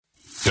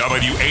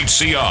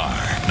WHCR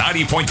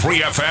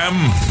 90.3 FM,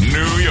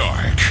 New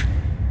York.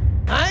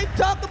 I ain't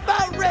talking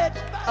about rich,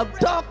 I'm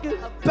talking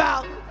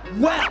about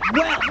well.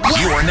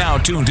 You are now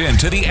tuned in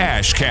to the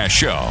Ash Cash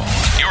Show,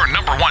 your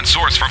number one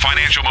source for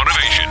financial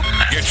motivation.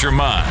 Get your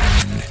mind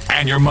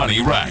and your money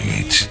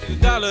right.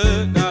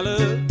 Dollar,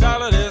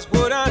 that's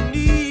what I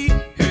need.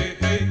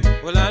 Hey,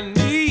 well I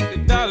need a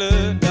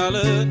dollar,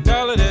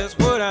 that's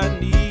what I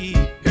need.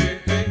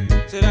 Hey,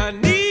 said I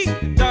need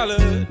a dollar,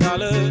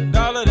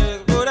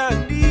 that's what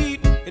I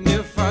need. And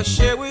if I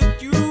share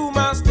with you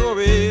my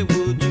story,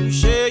 would you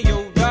share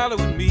your dollar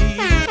with me?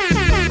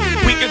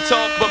 We can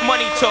talk, but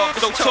money talk,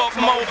 so talk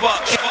more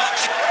about.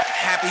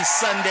 Happy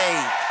Sunday,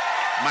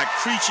 my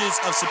creatures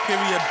of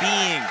superior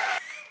being.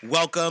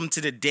 Welcome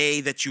to the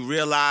day that you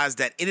realize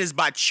that it is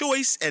by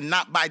choice and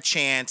not by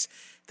chance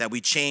that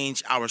we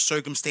change our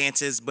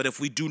circumstances. But if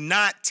we do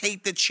not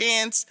take the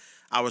chance,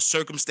 our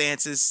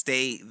circumstances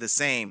stay the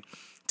same.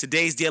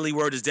 Today's daily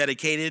word is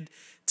dedicated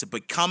to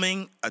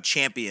becoming a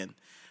champion.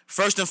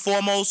 First and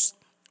foremost,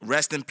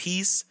 rest in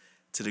peace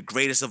to the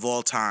greatest of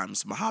all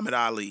times, Muhammad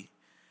Ali,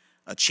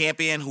 a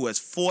champion who has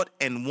fought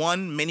and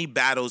won many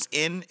battles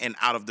in and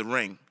out of the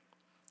ring.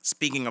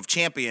 Speaking of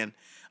champion,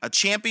 a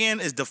champion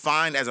is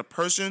defined as a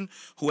person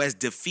who has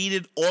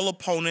defeated all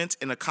opponents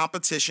in a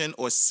competition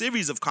or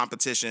series of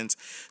competitions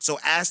so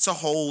as to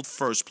hold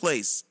first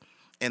place.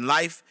 In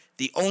life,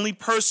 the only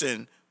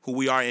person who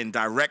we are in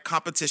direct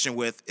competition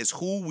with is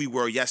who we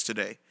were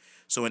yesterday.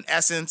 So in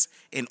essence,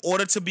 in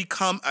order to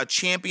become a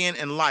champion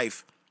in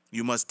life,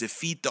 you must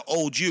defeat the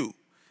old you.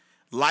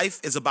 Life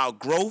is about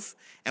growth,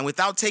 and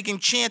without taking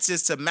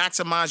chances to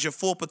maximize your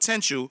full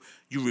potential,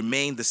 you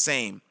remain the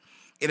same.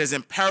 It is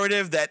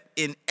imperative that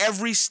in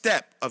every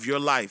step of your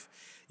life,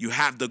 you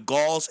have the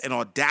galls and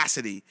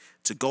audacity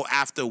to go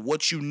after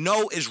what you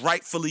know is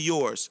rightfully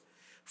yours.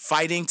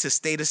 Fighting to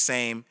stay the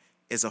same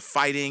is a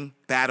fighting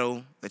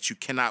battle that you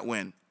cannot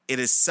win. It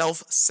is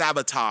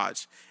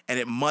self-sabotage, and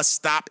it must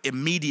stop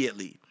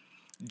immediately.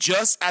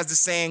 Just as the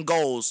saying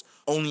goes,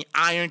 only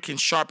iron can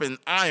sharpen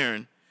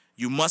iron,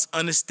 you must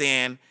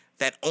understand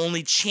that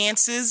only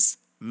chances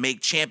make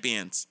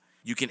champions.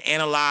 You can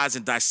analyze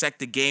and dissect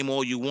the game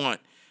all you want,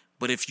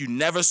 but if you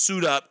never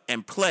suit up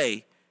and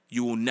play,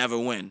 you will never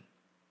win.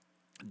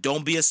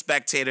 Don't be a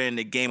spectator in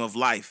the game of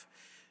life.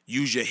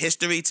 Use your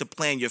history to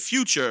plan your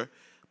future,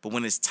 but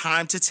when it's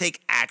time to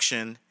take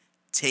action,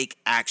 take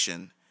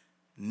action.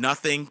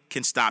 Nothing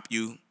can stop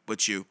you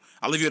but you.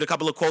 I'll leave you with a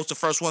couple of quotes. The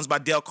first one's by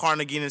Dale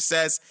Carnegie, and it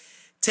says,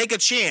 "Take a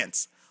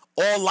chance.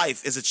 All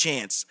life is a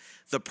chance.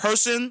 The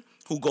person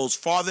who goes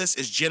farthest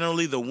is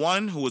generally the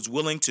one who is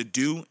willing to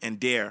do and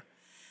dare."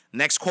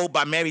 Next quote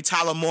by Mary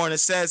Tyler Moore, and it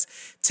says,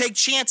 "Take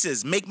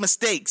chances, make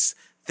mistakes.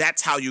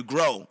 That's how you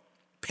grow.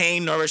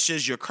 Pain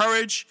nourishes your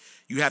courage.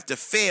 You have to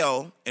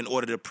fail in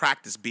order to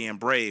practice being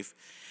brave."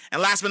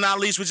 And last but not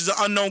least, which is an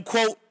unknown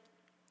quote,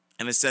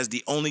 and it says,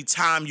 "The only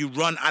time you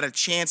run out of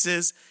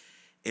chances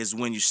is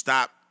when you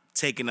stop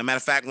taking them." Matter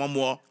of fact, one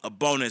more, a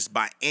bonus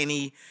by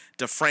Annie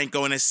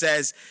DeFranco, and it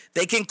says,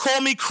 "They can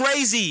call me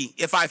crazy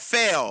if I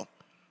fail.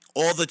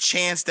 All the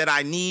chance that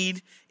I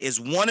need is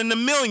 1 in a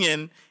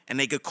million, and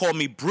they could call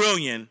me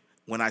brilliant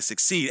when I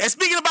succeed." And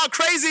speaking about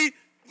crazy,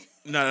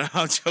 no,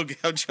 I'm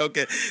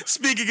joking.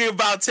 Speaking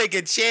about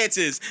taking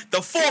chances,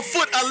 the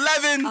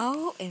 4'11"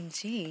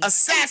 OMG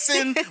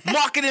assassin,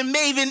 marketing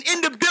maven in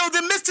the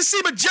building, Mr.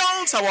 Sheba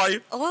Jones. How are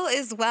you? All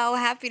is well.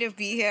 Happy to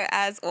be here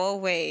as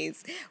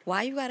always.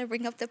 Why you gotta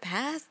bring up the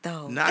past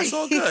though? Nah, it's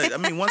all good. I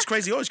mean, once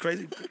crazy, always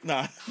crazy.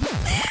 Nah,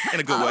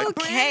 in a good way.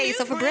 Okay,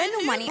 so for brand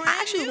new money, I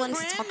actually wanted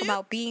to talk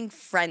about being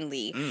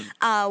friendly.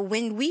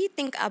 When we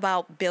think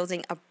about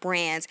building a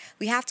brand,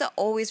 we have to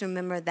always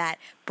remember that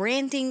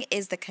branding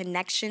is the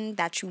connection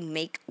that you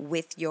make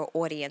with your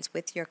audience,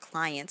 with your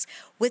clients,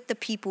 with the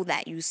people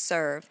that you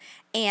serve.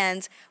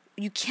 And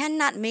you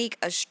cannot make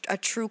a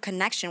true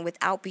connection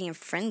without being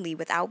friendly,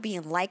 without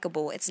being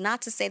likable. It's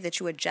not to say that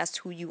you adjust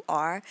who you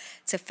are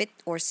to fit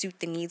or suit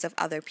the needs of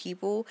other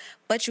people,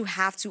 but you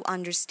have to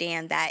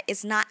understand that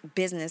it's not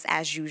business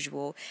as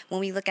usual.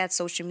 When we look at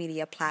social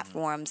media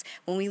platforms,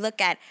 when we look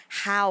at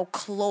how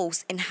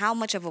close and how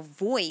much of a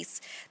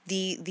voice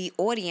the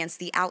audience,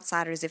 the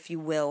outsiders, if you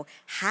will,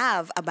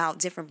 have about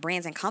different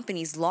brands and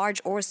companies,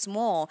 large or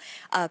small,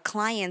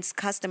 clients,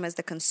 customers,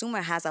 the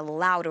consumer has a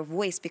louder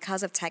voice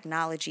because of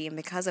technology and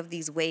because of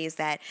these ways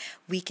that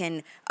we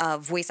can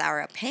voice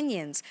our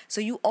opinions. So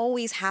you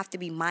always have to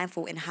be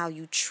mindful in how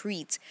you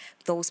treat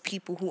those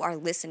people who are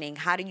listening.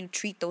 How do you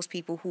treat those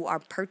people who are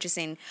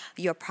purchasing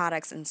your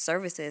products and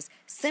services?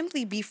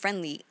 Simply be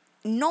friendly.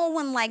 No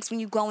one likes when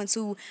you go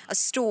into a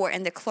store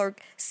and the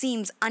clerk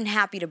seems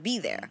unhappy to be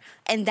there.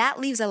 And that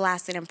leaves a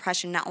lasting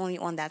impression not only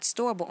on that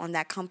store, but on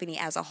that company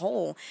as a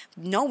whole.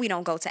 No, we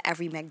don't go to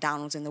every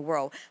McDonald's in the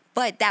world.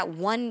 But that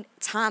one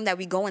time that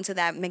we go into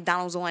that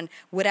McDonald's on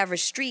whatever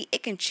street,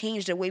 it can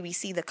change the way we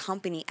see the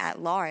company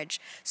at large.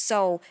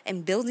 So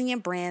in building your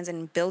brands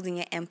and building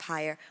your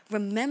empire,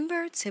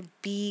 remember to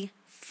be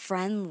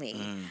friendly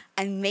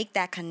and make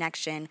that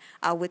connection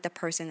with the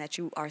person that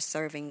you are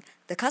serving.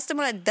 The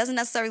customer doesn't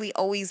necessarily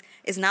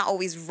is not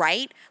always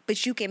right,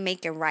 but you can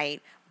make it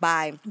right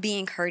by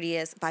being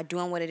courteous, by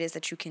doing what it is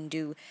that you can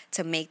do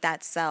to make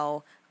that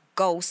sell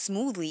go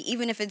smoothly,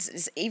 even if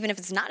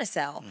it's not a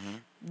sell.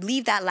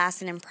 Leave that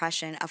lasting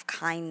impression of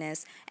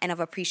kindness and of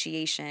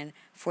appreciation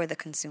for the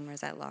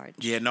consumers at large.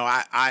 Yeah, no,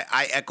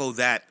 I echo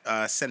that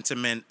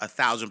sentiment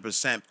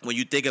 1,000%. When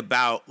you think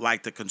about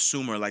like the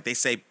consumer, like they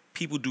say,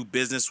 people do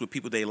business with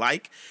people they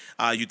like.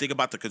 You think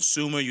about the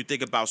consumer, you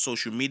think about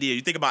social media,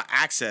 you think about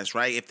access,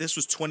 right? If this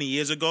was 20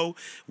 years ago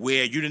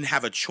where you didn't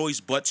have a choice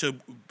but to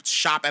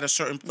shop at a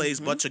certain place,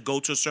 but to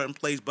go to a certain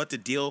place, but to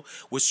deal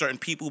with certain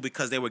people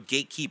because they were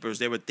gatekeepers,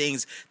 there were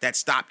things that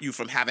stopped you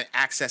from having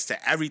access to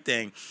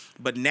everything.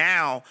 But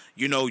now,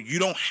 you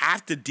don't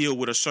have to deal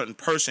with a certain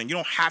person. You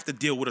don't have to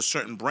deal with a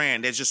certain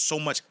brand. There's just so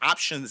much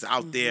options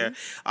out there,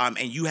 and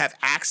you have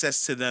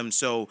access to them.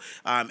 So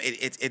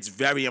it's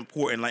very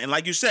important. And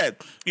like you said,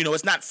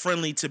 it's not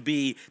friendly to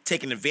be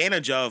taken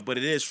advantage of, but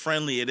it is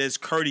friendly. It is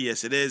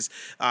courteous. It is,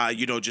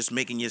 just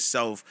making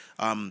yourself,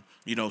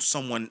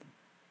 someone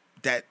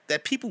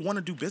that people want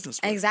to do business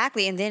with.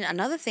 Exactly. And then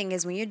another thing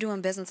is when you're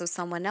doing business with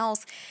someone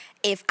else,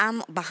 if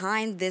I'm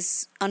behind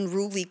this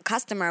unruly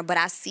customer, but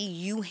I see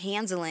you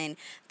handling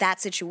that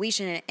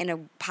situation in a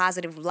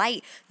positive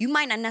light, you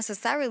might not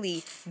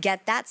necessarily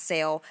get that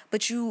sale,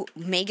 but you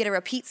may get a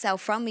repeat sale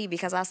from me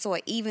because I saw,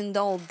 even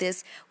though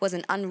this was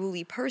an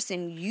unruly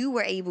person, you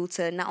were able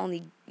to not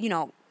only,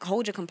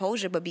 hold your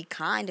composure, but be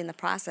kind in the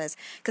process.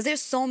 Because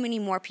there's so many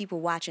more people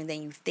watching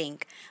than you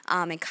think.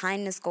 And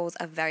kindness goes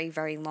a very,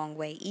 very long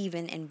way,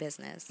 even in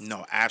business.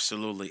 No,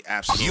 absolutely.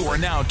 Absolutely. You are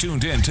now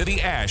tuned in to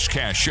the Ash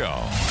Cash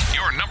Show,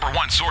 your number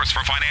one source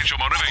for financial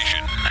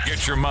motivation.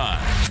 Get your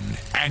mind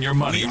and your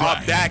money right.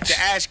 We are back to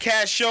Ash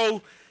Cash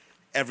Show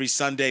every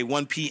Sunday,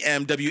 1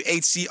 p.m.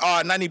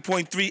 WHCR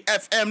 90.3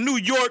 FM, New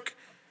York.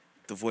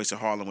 The voice of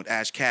Harlem with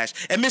Ash Cash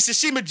and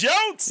Mrs. Shima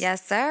Jones.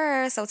 Yes,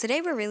 sir. So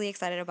today we're really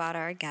excited about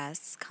our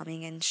guests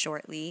coming in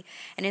shortly.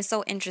 And it's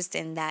so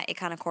interesting that it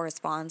kind of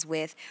corresponds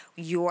with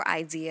your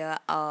idea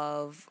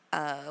of,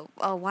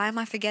 why am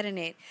I forgetting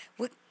it?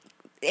 What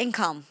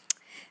income?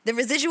 The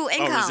residual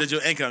income. Oh,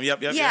 residual income.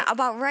 Yep. Yeah,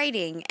 about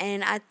writing.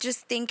 And I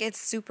just think it's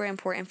super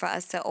important for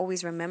us to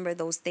always remember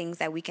those things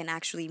that we can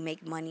actually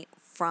make money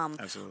from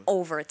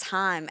over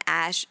time.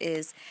 Ash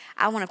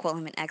I want to call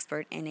him an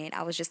expert in it.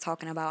 I was just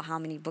talking about how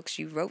many books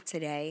you wrote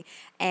today.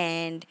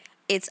 And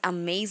it's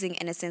amazing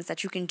in a sense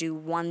that you can do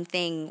one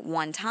thing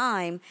one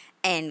time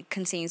and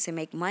continue to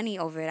make money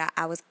over it.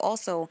 I was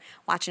also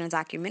watching a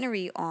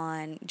documentary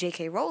on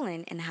J.K.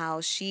 Rowling and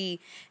how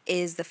she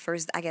is the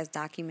first,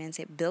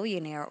 documented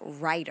billionaire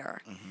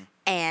writer.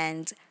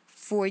 And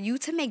for you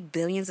to make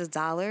billions of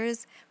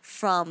dollars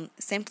from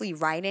simply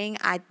writing,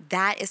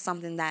 that is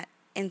something that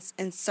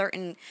in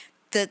certain,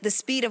 the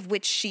speed of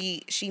which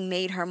she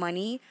made her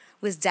money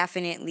was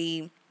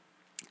definitely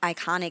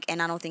iconic,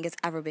 and I don't think it's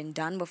ever been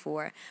done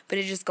before. But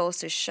it just goes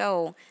to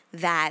show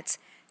that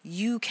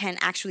you can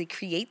actually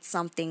create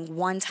something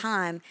one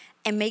time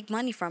and make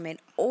money from it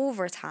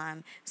over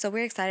time. So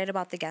we're excited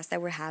about the guests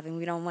that we're having.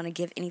 We don't want to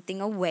give anything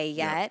away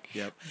yet.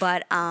 Yep.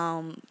 But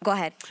go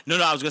ahead.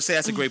 No, I was gonna say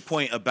that's a great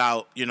point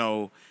about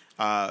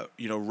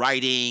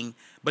writing,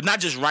 but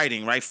not just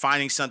writing, right?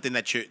 Finding something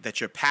that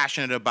you're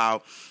passionate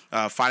about,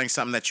 finding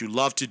something that you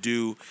love to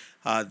do,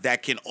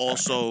 that can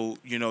also,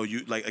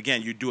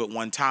 you do it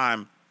one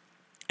time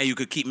and you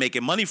could keep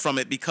making money from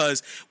it.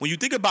 Because when you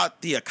think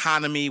about the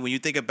economy, when you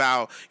think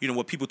about,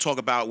 what people talk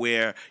about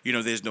where,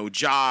 there's no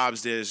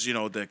jobs, there's,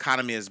 the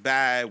economy is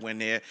bad, when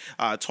they're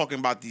talking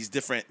about these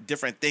different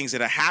things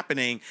that are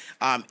happening,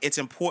 it's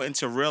important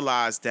to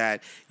realize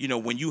that,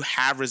 when you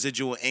have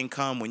residual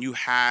income, when you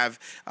have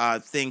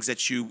things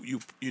that you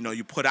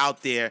put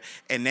out there,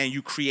 and then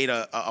you create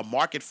a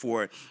market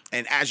for it,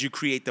 and as you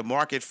create the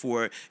market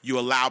for it, you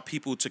allow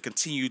people to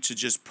continue to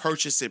just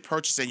purchase it.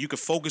 You can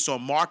focus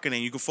on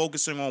marketing, you can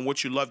focus on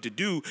what you love to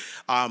do,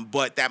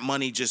 but that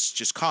money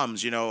just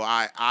comes.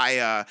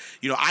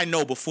 I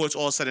know before it's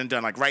all said and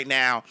done, like right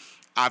now,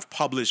 I've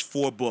published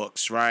 4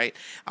 books, right?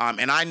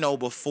 And I know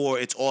before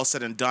it's all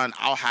said and done,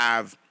 I'll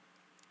have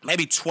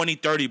maybe 20,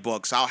 30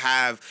 books. I'll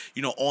have,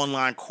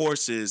 online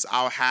courses.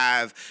 I'll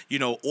have,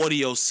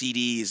 audio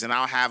CDs, and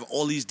I'll have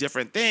all these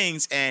different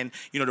things. And,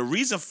 the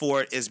reason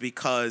for it is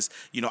because,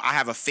 I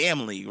have a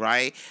family,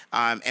 right?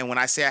 And when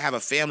I say I have a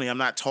family, I'm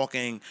not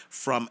talking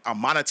from a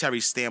monetary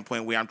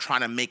standpoint where I'm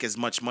trying to make as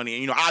much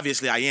money. And,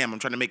 obviously I am. I'm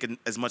trying to make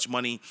as much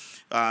money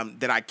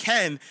that I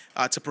can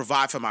to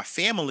provide for my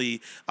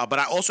family. But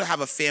I also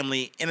have a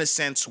family in a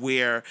sense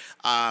where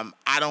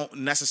I don't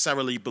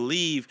necessarily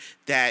believe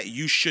that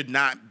you should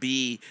not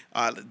be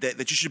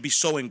that you should be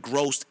so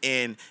engrossed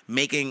in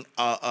making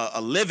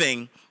a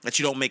living that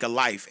you don't make a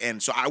life.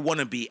 And so I want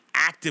to be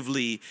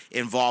actively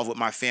involved with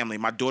my family.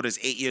 My daughter's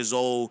 8 years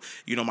old.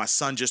 My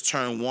son just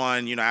turned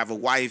 1. I have a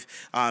wife.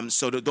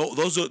 So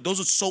those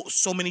are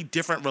so many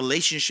different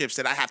relationships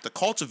that I have to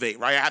cultivate,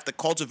 right? I have to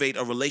cultivate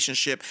a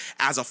relationship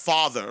as a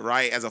father,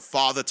 right? As a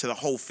father to the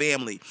whole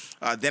family.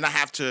 Then I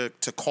have to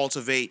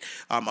cultivate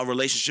a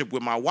relationship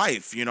with my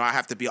wife. I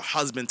have to be a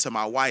husband to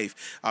my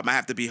wife. I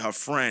have to be her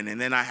friend.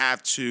 And then I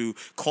have to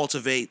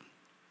cultivate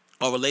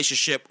a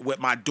relationship with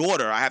my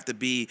daughter. I have to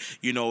be,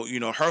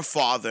 her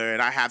father,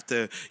 and I have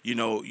to,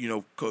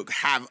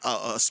 have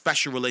a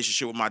special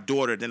relationship with my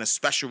daughter, then a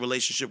special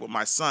relationship with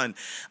my son.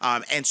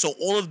 And so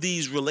all of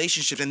these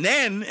relationships, and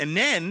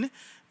then,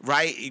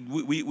 right,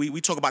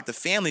 we talk about the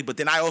family, but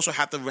then I also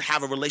have to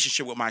have a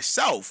relationship with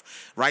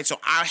myself, right? So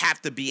I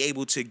have to be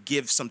able to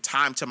give some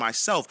time to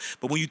myself.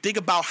 But when you think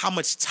about how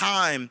much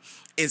time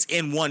is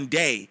in one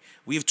day,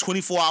 we have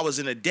 24 hours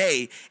in a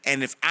day,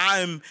 and if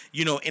I'm,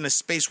 in a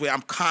space where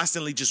I'm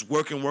constantly just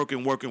working,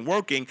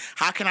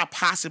 how can I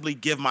possibly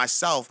give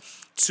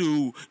myself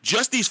to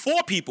just these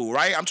 4 people,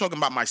 right? I'm talking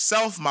about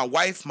myself, my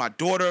wife, my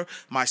daughter,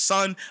 my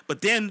son.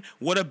 But then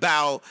what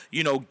about,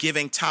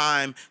 giving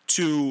time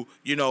to,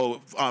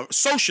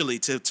 socially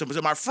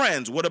to my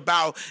friends? What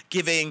about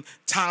giving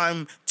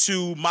time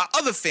to my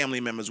other family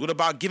members? What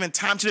about giving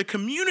time to the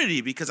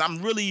community? Because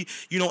I'm really,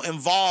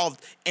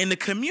 involved in the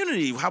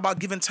community. How about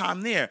giving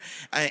time there?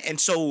 And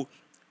so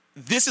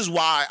this is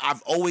why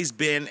I've always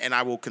been, and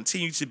I will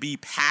continue to be,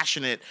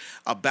 passionate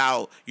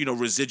about,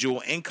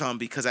 residual income,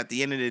 because at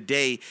the end of the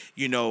day,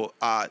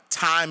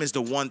 time is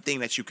the one thing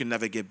that you can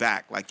never get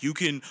back. Like, you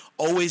can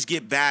always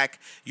get back,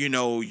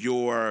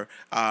 your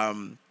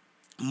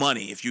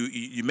money. If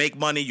you make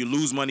money, you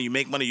lose money. You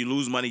make money, you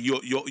lose money.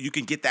 You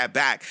can get that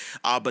back.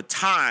 But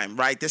time,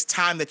 right? This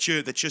time that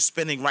you're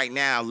spending right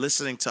now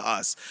listening to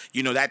us,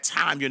 that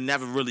time, you're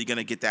never really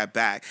gonna get that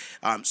back.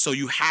 So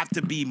you have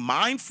to be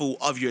mindful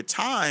of your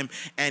time.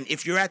 And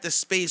if you're at the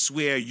space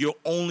where you're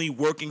only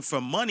working for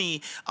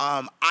money,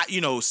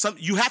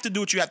 you have to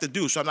do what you have to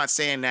do. So I'm not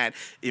saying that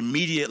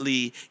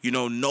immediately,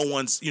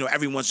 everyone's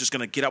just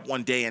gonna get up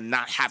one day and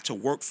not have to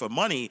work for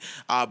money.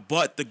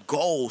 But the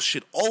goal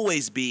should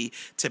always be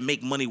to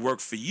make money work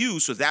for you,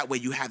 so that way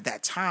you have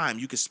that time.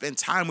 You can spend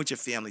time with your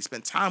family,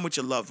 spend time with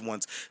your loved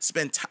ones,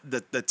 spend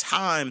the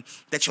time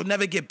that you'll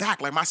never get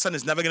back. Like, my son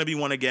is never going to be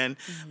 1 again.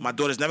 Mm-hmm. My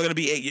daughter's never going to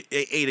be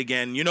eight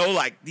again.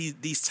 Like,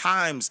 these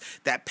times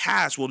that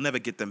pass, we'll never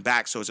get them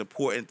back. So it's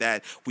important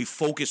that we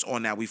focus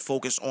on that. We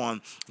focus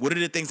on what are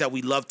the things that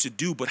we love to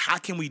do, but how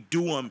can we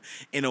do them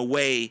in a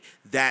way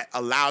that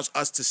allows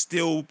us to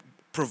still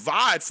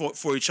provide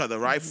for each other,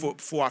 right? Mm-hmm.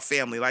 For our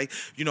family. Like,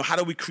 how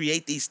do we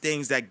create these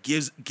things that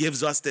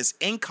gives us this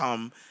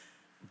income,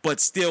 but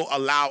still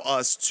allow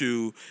us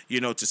to,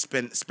 to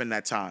spend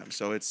that time.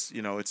 So it's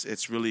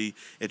really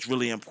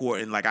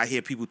important. Like, I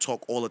hear people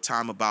talk all the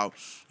time about,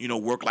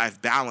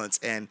 work-life balance,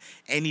 and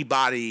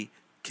anybody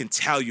can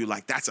tell you,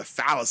 like, that's a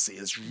fallacy.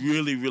 It's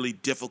really, really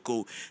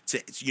difficult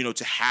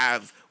to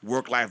have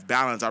work-life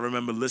balance. I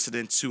remember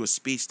listening to a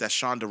speech that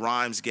Shonda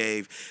Rhimes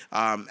gave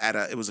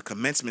it was a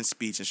commencement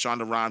speech, and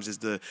Shonda Rhimes is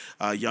the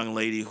young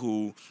lady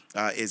who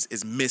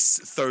is Miss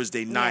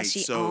Thursday Night.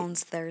 Yeah, she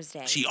owns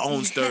Thursday. She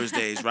owns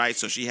Thursdays, right?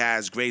 So she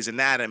has Grey's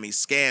Anatomy,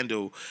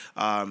 Scandal,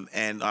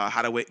 and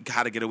How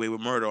to Get Away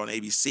with Murder on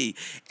ABC.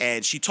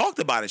 And she talked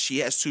about it. She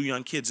has 2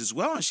 young kids as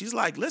well, and she's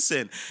like,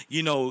 listen,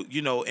 in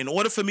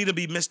order for me to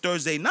be Miss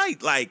Thursday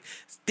Night, like,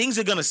 things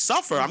are gonna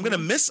suffer. I'm gonna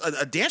miss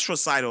a dance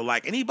recital.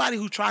 Like, anybody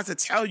who tries to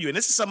tell you, and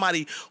this is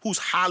somebody who's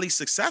highly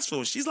successful,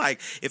 and she's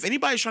like, if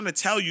anybody's trying to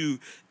tell you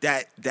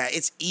that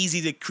it's easy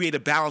to create a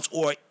balance,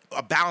 or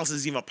a balance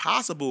is even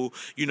possible,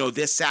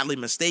 they're sadly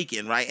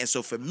mistaken, right? And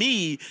so for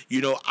me,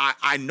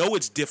 I know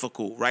it's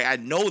difficult, right? I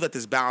know that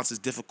this balance is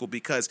difficult,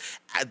 because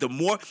the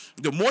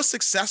more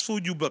successful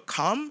you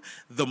become,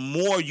 the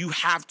more you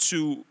have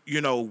to,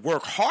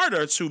 work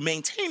harder to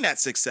maintain that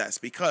success,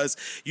 because,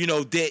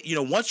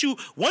 once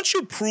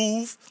you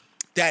prove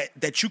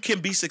that you can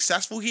be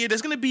successful here,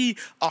 there's going to be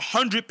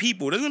 100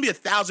 people, there's going to be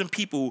 1,000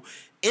 people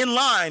in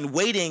line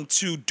waiting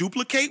to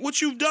duplicate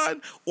what you've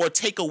done or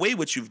take away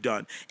what you've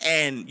done.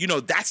 And,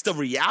 that's the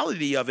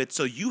reality of it.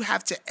 So you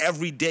have to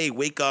every day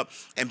wake up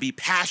and be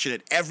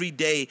passionate, every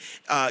day,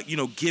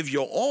 give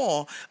your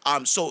all.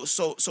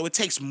 So it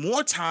takes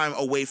more time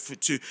away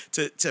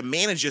to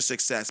manage your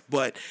success.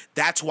 But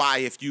that's why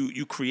if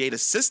you create a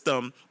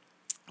system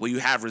where you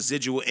have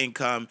residual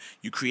income,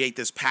 you create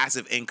this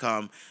passive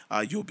income,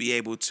 you'll be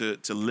able to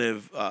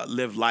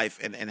live life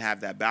and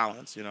have that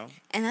balance,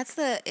 And that's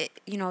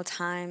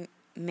time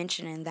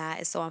mentioning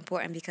that is so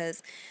important,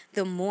 because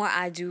the more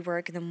I do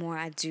work, the more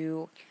I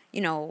do,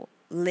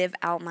 live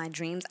out my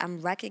dreams,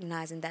 I'm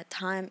recognizing that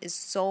time is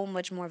so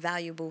much more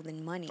valuable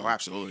than money. Oh,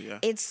 absolutely, yeah.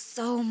 It's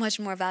so much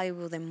more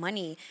valuable than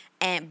money.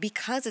 And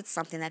because it's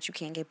something that you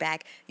can't get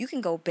back, you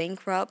can go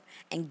bankrupt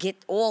and get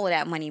all of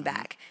that money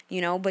back,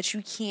 but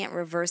you can't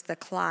reverse the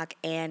clock.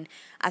 And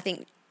I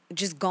think,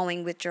 just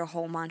going with your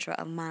whole mantra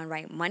of mind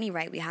right, money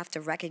right, we have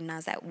to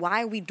recognize that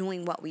why are we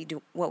doing what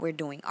we're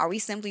doing? Are we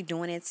simply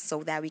doing it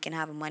so that we can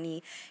have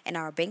money in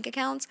our bank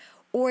accounts,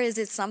 or is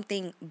it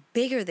something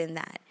bigger than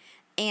that?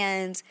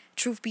 And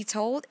truth be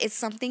told, it's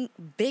something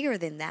bigger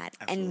than that.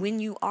 Absolutely. And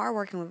when you are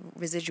working with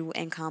residual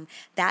income,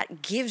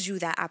 that gives you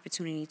that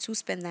opportunity to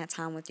spend that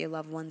time with your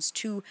loved ones,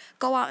 to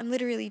go out and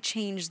literally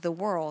change the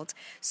world.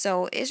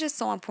 So it's just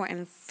so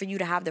important for you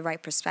to have the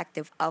right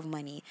perspective of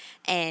money.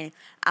 And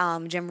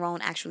Jim Rohn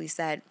actually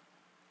said,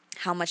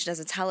 how much does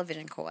a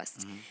television cost?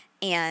 Mm-hmm.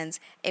 And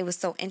it was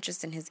so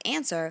interesting, his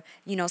answer.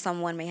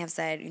 Someone may have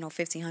said,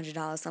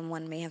 $1,500.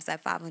 Someone may have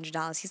said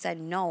 $500. He said,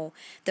 no,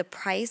 the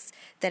price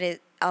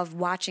of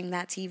watching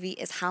that TV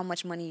is how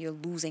much money you're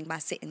losing by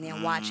sitting there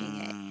watching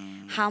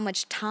it. How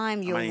much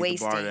time you're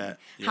wasting. Yeah.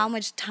 How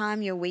much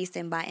time you're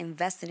wasting by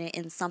investing it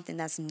in something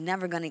that's you're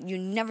never gonna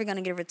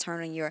get a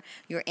return on your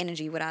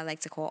energy, what I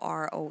like to call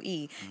ROE.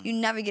 You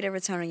never get a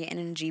return on your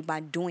energy by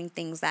doing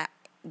things that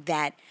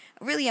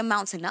really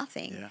amount to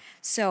nothing. Yeah.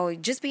 So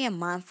just being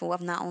mindful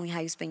of not only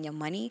how you spend your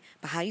money,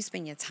 but how you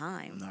spend your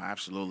time. No,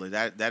 absolutely.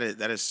 That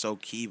is so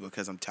key,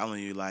 because I'm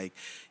telling you, we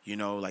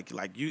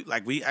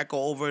echo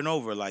over and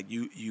over,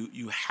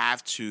 you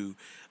have to,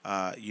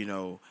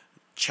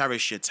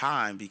 cherish your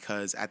time,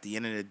 because at the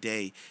end of the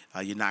day,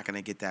 you're not going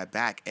to get that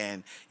back.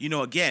 And,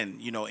 again,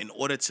 in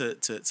order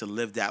to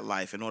live that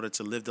life, in order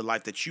to live the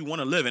life that you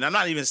want to live, and I'm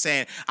not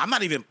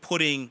even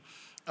putting,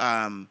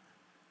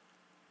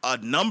 a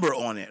number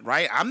on it,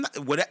 right?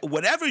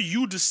 Whatever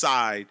you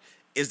decide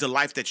is the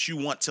life that you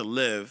want to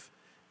live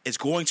is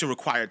going to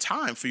require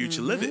time for you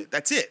to live it.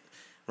 That's it,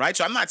 right?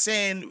 So I'm not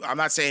saying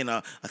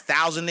a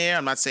thousandaire.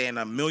 I'm not saying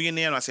a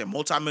millionaire. I'm not saying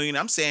multimillionaire.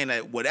 I'm saying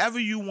that whatever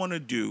you want to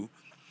do,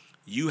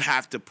 you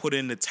have to put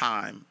in the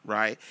time,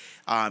 right?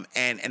 And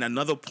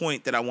another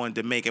point that I wanted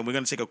to make, and we're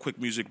going to take a quick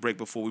music break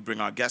before we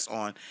bring our guests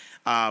on.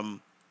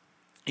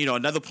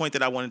 Another point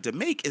that I wanted to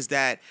make is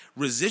that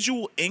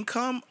residual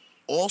income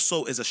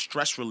also is a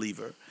stress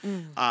reliever.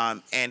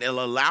 And it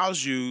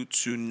allows you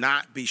to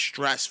not be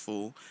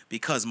stressful,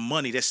 because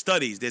money,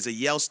 there's a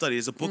Yale study,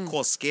 there's a book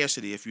called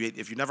Scarcity. If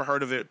you never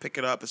heard of it, pick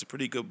it up. It's a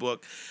pretty good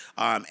book.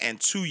 And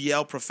 2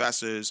 Yale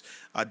professors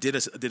did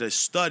a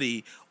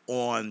study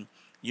on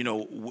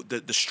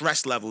the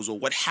stress levels, or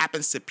what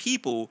happens to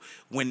people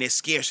when there's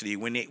scarcity,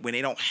 when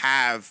they don't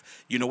have,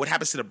 what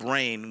happens to the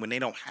brain when they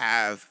don't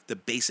have the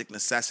basic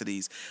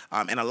necessities.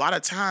 And a lot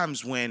of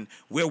times when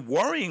we're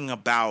worrying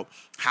about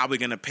how we're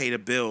going to pay the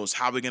bills,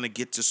 how we're going to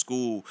get to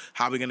school,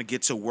 how we're going to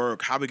get to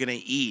work, how we're going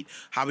to eat,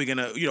 how we're going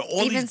to,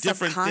 all even these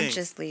different things.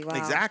 Subconsciously, wow.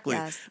 Exactly.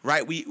 Yes.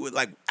 Right. We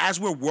as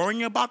we're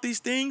worrying about these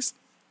things,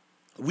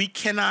 we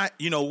cannot,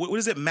 what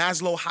is it?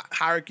 Maslow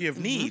hierarchy of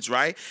needs,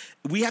 right?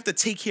 We have to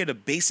take care of the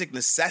basic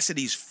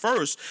necessities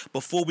first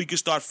before we can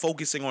start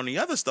focusing on the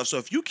other stuff. So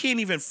if you can't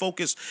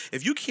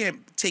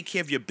take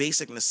care of your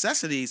basic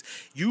necessities,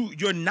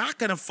 you're not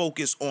going to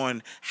focus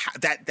on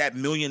that $1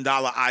 million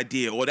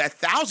idea or that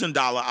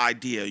 $1,000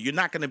 idea. You're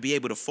not going to be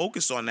able to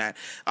focus on that.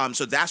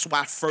 So that's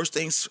why first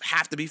things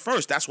have to be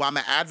first. That's why I'm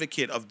an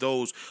advocate of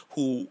those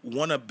who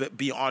want to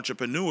be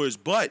entrepreneurs.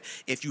 But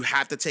if you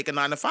have to take a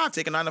 9-to-5,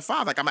 take a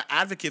 9-to-5. Like, I'm an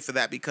advocate for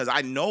that, because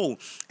I know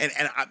and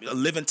I'm a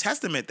living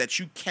testament that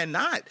you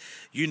cannot,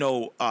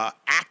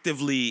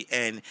 actively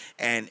and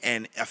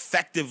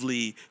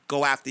effectively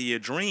go after your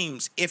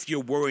dreams if you're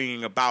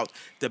worrying about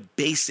the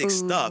basic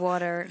food, stuff.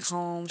 Water,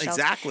 home, shelter.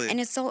 Exactly. And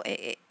it's so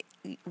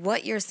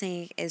what you're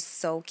saying is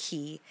so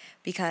key,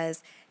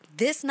 because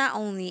this not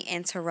only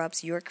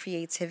interrupts your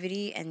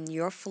creativity and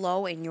your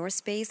flow and your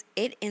space,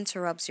 it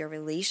interrupts your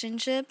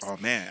relationships. Oh,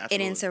 man,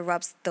 absolutely. It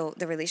interrupts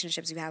the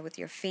relationships you have with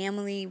your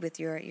family, with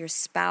your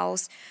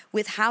spouse,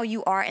 with how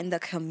you are in the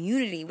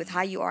community, with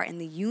how you are in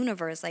the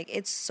universe. Like,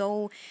 it's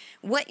so,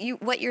 what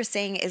you're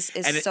saying is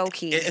so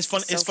key. It's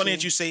funny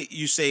that you say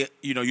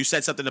you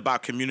said something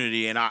about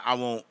community, and I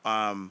won't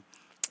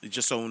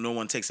just so no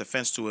one takes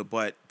offense to it,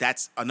 but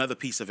that's another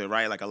piece of it,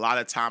 right? Like, a lot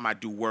of time I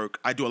do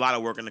a lot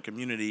of work in the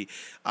community,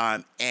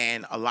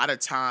 and a lot of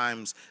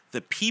times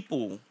the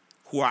people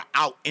who are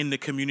out in the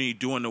community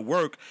doing the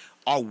work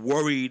are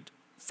worried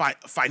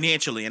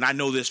financially. And I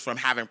know this from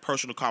having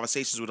personal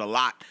conversations with a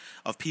lot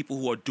of people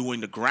who are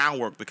doing the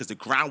groundwork, because the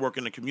groundwork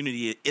in the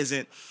community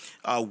isn't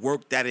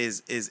work that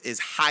is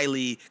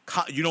highly,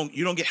 you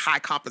don't get high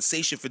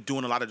compensation for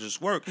doing a lot of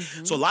this work.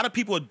 Mm-hmm. So a lot of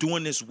people are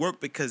doing this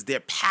work because they're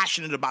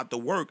passionate about the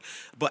work,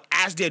 but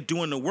as they're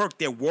doing the work,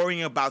 they're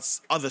worrying about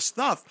other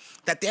stuff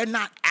that they're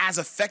not as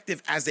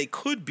effective as they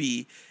could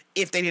be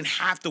if they didn't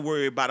have to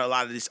worry about a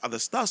lot of this other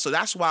stuff. So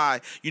that's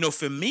why,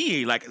 for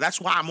me, like, that's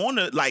why I'm on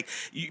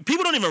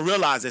people don't even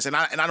realize this, and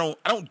I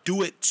don't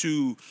do it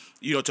to,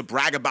 to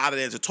brag about it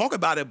and to talk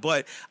about it,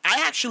 but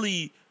I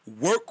actually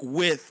work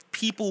with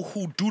people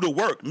who do the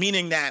work,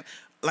 meaning that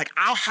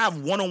I'll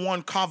have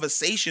one-on-one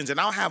conversations and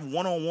I'll have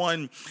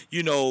one-on-one,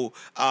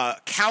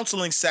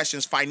 counseling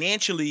sessions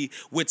financially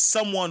with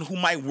someone who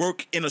might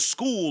work in a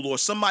school or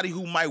somebody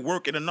who might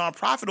work in a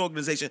nonprofit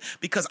organization,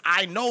 because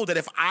I know that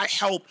if I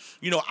help,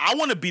 I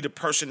want to be the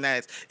person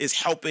that is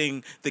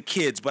helping the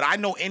kids, but I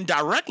know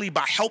indirectly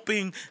by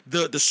helping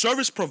the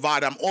service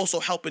provider, I'm also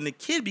helping the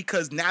kid,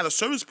 because now the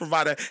service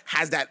provider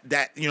has that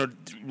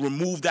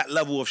remove that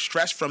level of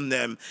stress from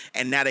them,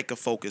 and now they can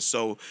focus.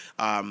 So,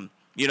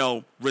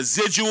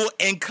 residual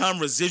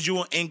income,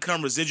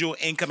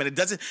 and it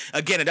doesn't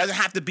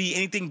have to be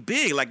anything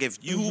big. Like if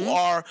you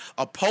are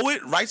a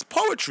poet, writes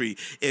poetry.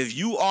 If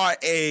you are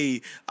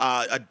a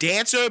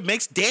dancer,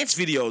 makes dance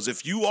videos.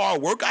 If you are a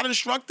workout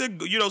instructor,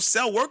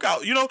 sell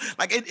workout.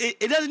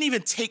 It doesn't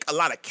even take a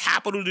lot of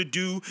capital to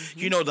do.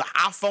 The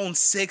iPhone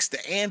 6,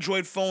 the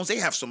Android phones, they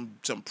have some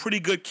pretty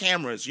good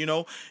cameras.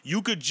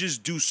 You could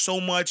just do so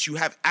much. You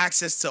have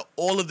access to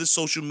all of the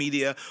social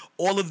media,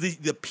 all of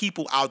the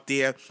people out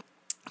there.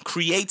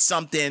 Create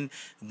something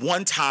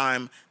one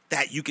time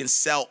that you can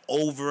sell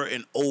over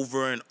and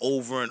over and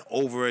over and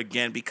over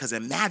again. Because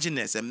imagine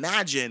this.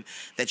 Imagine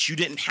that you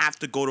didn't have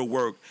to go to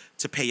work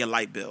to pay your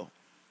light bill.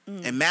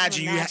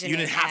 Imagine you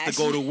didn't have to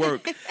go to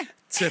work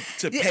to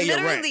pay your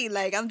rent.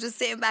 Literally, I'm just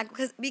sitting back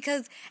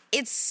because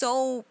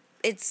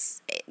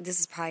this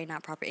is probably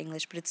not proper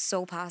English, but it's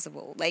so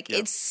possible.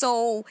 It's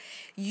so,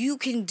 you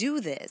can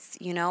do this,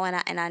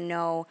 and I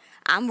know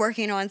I'm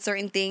working on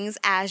certain things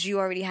as you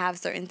already have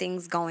certain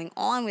things going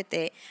on with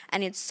it,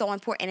 and it's so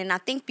important. And I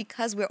think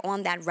because we're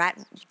on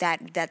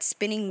that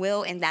spinning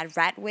wheel and that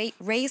rat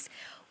race,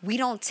 we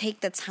don't take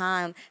the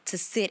time to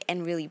sit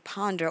and really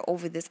ponder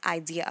over this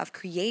idea of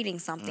creating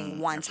something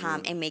one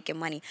time and making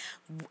money.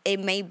 It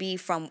may be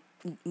from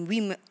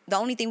the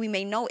only thing we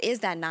may know is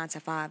that 9 to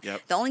 5.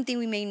 Yep. The only thing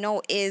we may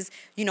know is,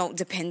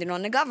 depending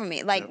on the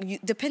government,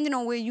 depending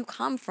on where you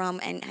come from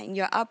and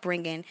your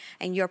upbringing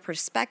and your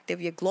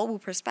perspective, your global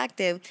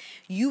perspective,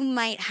 you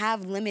might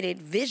have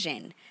limited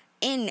vision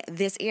in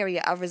this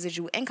area of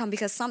residual income,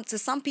 because to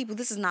some people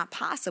this is not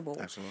possible.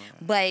 Absolutely.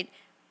 But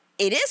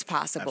it is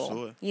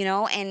possible.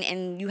 Absolutely.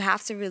 And you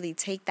have to really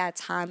take that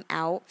time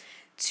out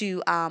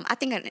to, I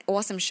think an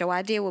awesome show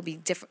idea will be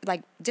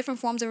different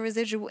forms of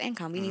residual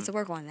income. We need to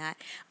work on that.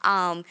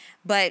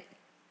 But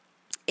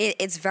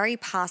it's very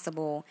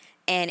possible,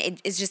 and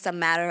it's just a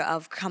matter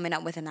of coming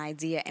up with an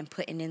idea and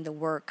putting in the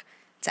work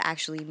to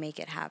actually make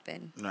it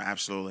happen. No,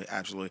 absolutely.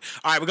 All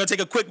right, we're going to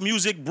take a quick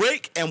music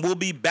break, and we'll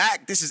be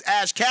back. This is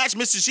Ash Cash,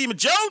 Mr. Shima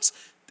Jones.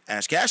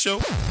 Ash Cash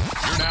Show.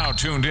 You're now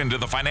tuned in to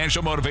the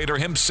financial motivator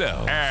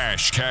himself,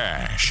 Ash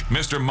Cash,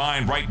 Mr.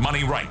 Mind Right,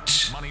 Money Right.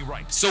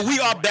 So we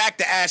are back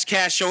to Ash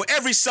Cash Show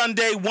every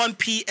Sunday, 1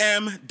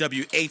 p.m.,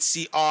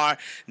 WHCR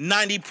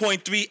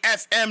 90.3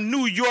 FM,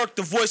 New York,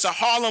 the voice of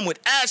Harlem, with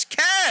Ash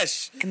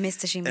Cash. And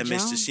Mr.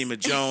 Shima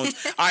Jones.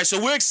 All right,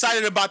 so we're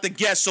excited about the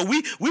guests. So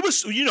we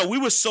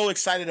were so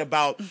excited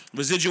about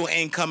residual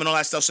income and all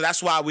that stuff. So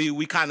that's why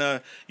we kind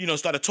of,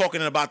 started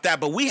talking about that.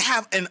 But we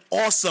have an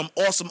awesome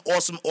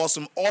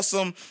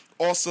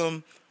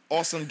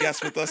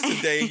guest with us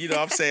today.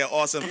 I'm saying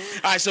awesome. All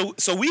right,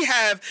 so we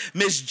have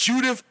Miss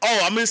Judith O.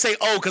 I'm going to say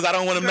O because I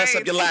don't want to mess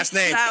up your last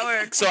name. That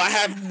works. So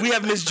we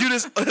have Miss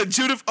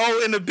Judith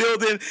O in the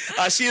building.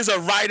 She is a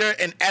writer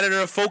and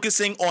editor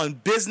focusing on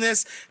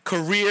business,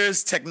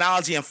 careers,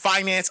 technology, and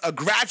finance. A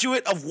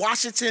graduate of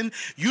Washington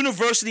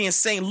University in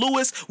St.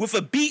 Louis with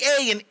a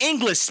BA in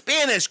English,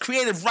 Spanish,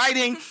 creative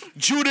writing.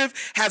 Judith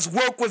has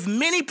worked with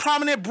many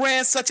prominent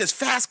brands such as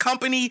Fast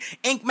Company,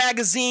 Inc.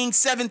 Magazine,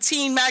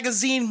 17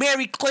 Magazine,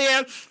 Mary Claire,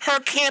 her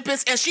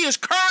campus, and she is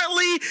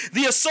currently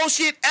the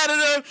associate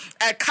editor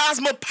at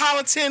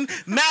Cosmopolitan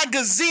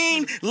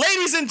Magazine.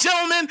 Ladies and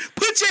gentlemen,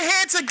 put your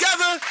hands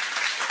together.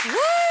 Woo!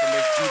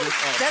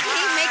 Doesn't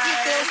he make you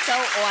feel so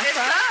awesome? It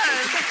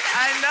does.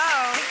 I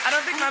know. I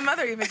don't think my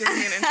mother even gives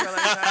me an intro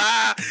like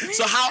that.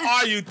 So how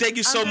are you? Thank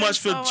you so much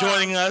for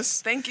joining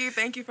us. Thank you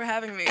for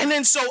having me. And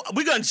then so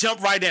we're gonna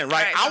jump right in,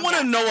 right? I want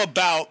to know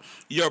about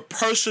your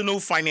personal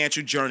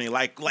financial journey.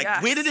 Like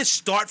yes. Where did it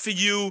start for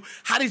you?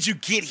 How did you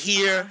get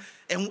here?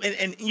 And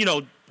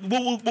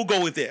we'll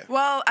go with there.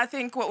 Well, I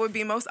think what would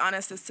be most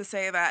honest is to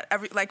say that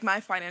my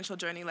financial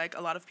journey, like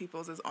a lot of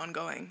people's, is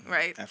ongoing,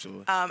 right?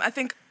 Absolutely. I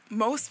think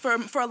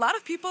for a lot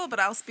of people, but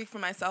I'll speak for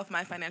myself,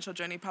 my financial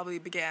journey probably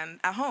began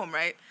at home,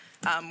 right?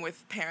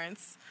 With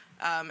parents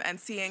and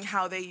seeing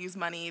how they use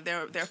money,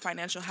 their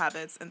financial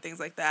habits and things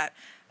like that.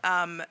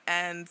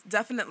 And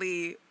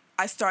definitely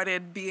I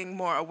started being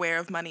more aware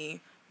of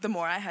money the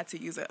more I had to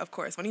use it, of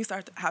course. When you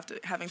start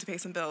having to pay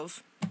some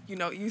bills,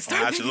 you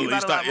start thinking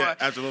about it a lot more.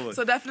 Absolutely.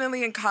 So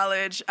definitely in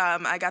college,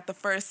 I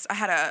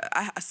had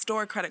a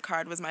store credit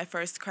card was my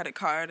first credit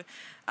card.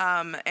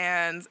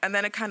 And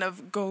then it kind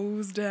of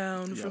goes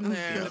down from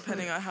there,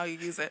 depending on how you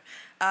use it.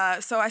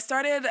 So I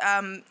started,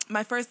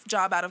 my first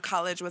job out of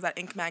college was at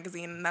Inc.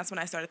 Magazine, and that's when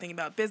I started thinking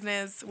about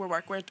business,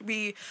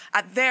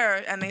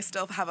 and they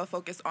still have a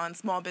focus on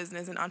small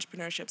business and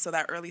entrepreneurship, so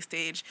that early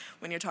stage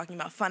when you're talking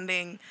about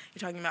funding, you're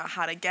talking about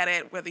how to get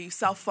it, whether you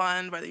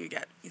self-fund, whether you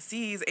get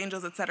Seas,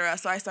 angels, etc.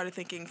 So I started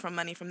thinking from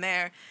money from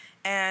there.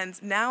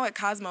 And now at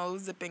Cosmo,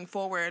 zipping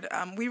forward,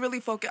 we really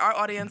focus, our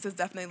audience is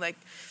definitely like,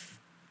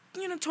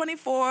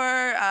 24,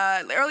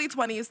 early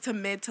 20s to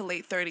mid to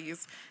late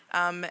 30s.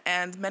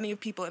 And many of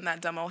people in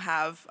that demo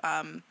have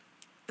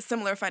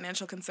similar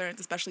financial concerns,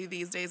 especially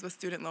these days with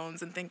student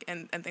loans and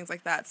things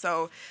like that.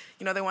 So,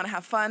 they want to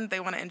have fun, they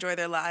want to enjoy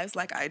their lives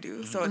like I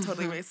do. So it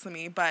totally relates to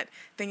me. But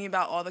thinking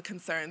about all the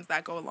concerns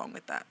that go along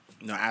with that.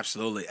 No,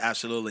 absolutely,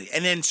 absolutely.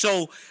 And then,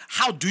 so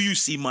how do you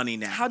see money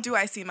now? How do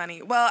I see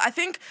money? Well, I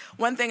think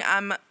one thing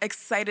I'm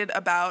excited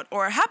about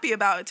or happy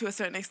about to a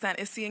certain extent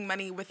is seeing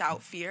money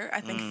without fear. I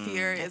think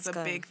fear is a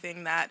big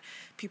thing that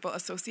people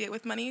associate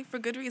with money for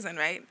good reason,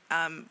 right?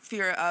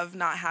 Fear of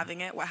not having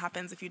it. What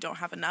happens if you don't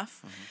have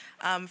enough?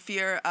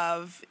 Fear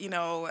of,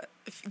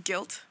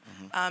 guilt.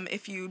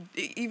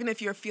 Even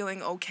if you're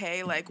feeling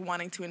okay, like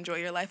wanting to enjoy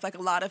your life, like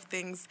a lot of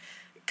things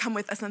come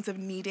with a sense of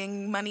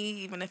needing money,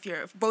 even if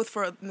you're both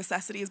for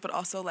necessities, but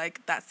also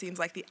like that seems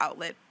like the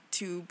outlet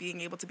to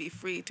being able to be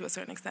free to a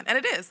certain extent. And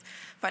it is.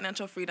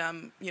 Financial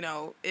freedom,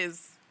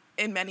 is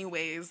in many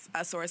ways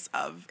a source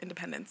of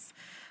independence.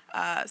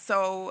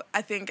 So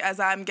I think as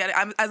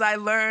I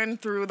learn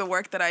through the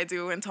work that I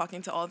do and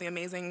talking to all the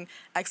amazing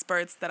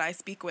experts that I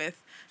speak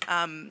with,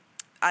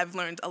 I've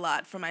learned a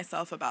lot for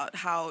myself about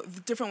how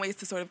different ways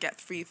to sort of get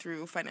free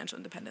through financial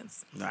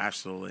independence. No,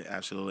 absolutely,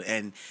 absolutely.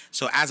 And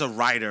so as a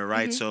writer,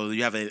 right, so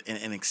you have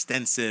an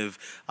extensive,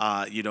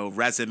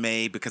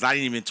 resume, because I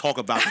didn't even talk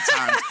about the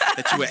time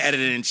that you were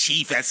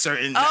editor-in-chief at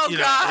certain, gosh.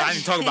 I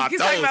didn't talk about He's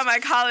those. talking about my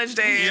college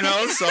days.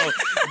 So.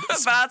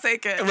 But I'll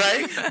take it.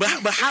 Right?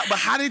 But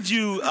how did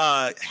you,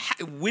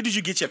 where did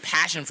you get your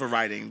passion for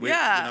writing?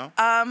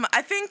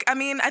 I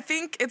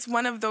think it's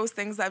one of those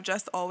things I've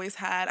just always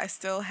had. I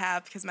still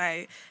have, because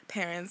my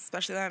parents,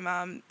 especially my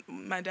mom,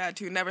 my dad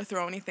too, never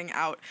throw anything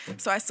out.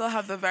 So I still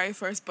have the very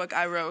first book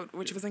I wrote,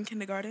 which was in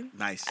kindergarten.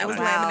 Nice. It was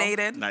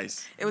laminated.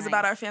 Nice. It was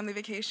about our family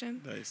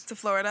vacation to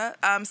Florida.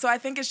 So I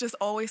think it's just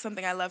always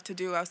something I love to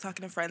do. I was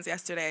talking to friends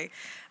yesterday,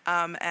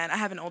 and I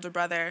have an older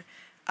brother,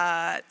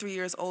 3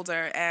 years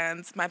older,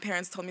 and my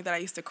parents told me that I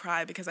used to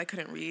cry because I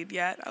couldn't read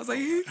yet. I was like,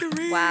 you can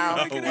read.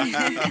 Wow.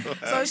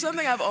 So it's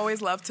something I've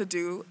always loved to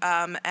do.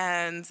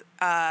 And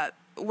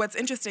what's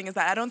interesting is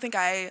that I don't think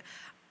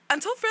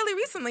until fairly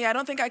recently, I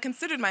don't think I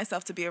considered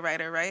myself to be a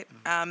writer, right?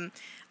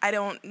 I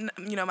don't,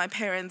 my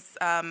parents,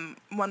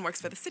 one works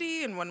for the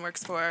city and one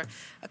works for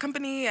a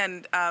company,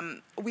 and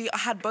we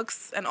had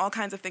books and all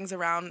kinds of things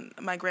around.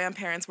 My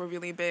grandparents were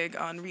really big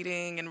on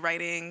reading and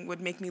writing,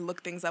 would make me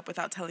look things up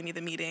without telling me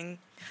the meaning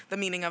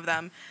of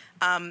them.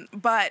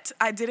 But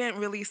I didn't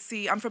really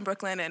I'm from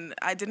Brooklyn, and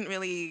I didn't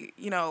really,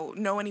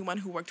 know anyone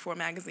who worked for a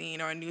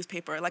magazine or a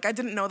newspaper. Like, I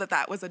didn't know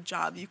that was a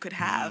job you could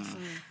have.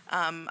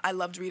 I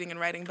loved reading and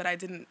writing, but I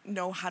didn't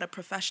know how to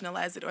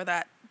professionalize it, or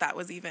that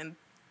was even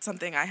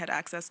something I had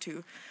access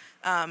to,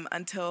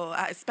 until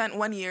I spent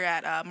 1 year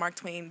at Mark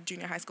Twain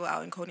Junior High School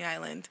out in Coney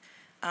Island.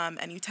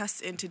 And you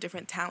test into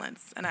different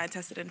talents, and I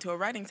tested into a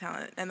writing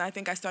talent, and I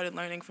think I started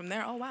learning from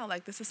there. Oh wow,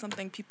 like this is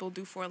something people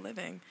do for a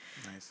living.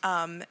 Nice.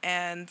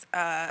 And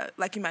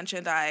like you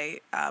mentioned,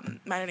 I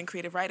minored in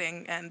creative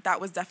writing, and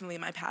that was definitely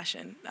my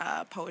passion,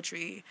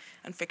 poetry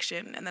and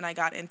fiction. And then I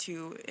got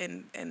into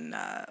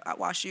at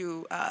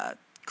WashU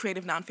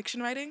creative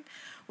nonfiction writing,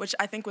 which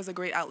I think was a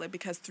great outlet,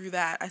 because through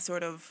that I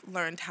sort of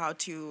learned how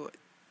to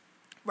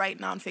write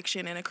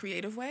nonfiction in a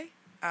creative way.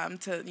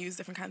 To use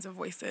different kinds of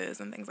voices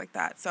and things like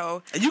that.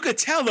 So, and you could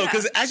tell though,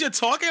 because as you're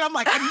talking, I'm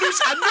like, I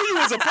knew you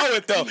was a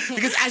poet though,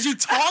 because as you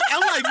talk,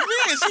 I'm like,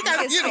 man, she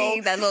got see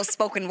that little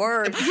spoken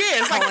word.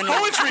 Yeah, it's like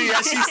poetry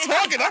as she's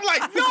talking. I'm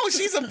like, no,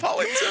 she's a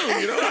poet too.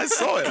 I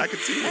saw it, I could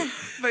see it.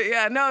 But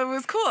yeah, no, it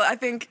was cool. I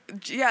think,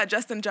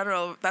 just in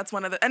general, that's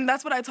and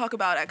that's what I talk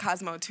about at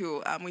Cosmo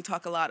too. We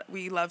talk a lot.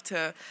 We love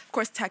to, of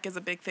course, tech is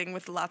a big thing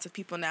with lots of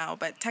people now,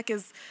 but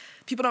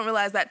people don't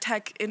realize that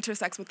tech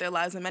intersects with their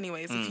lives in many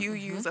ways. If you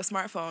use a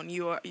smartphone,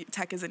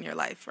 tech is in your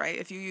life, right?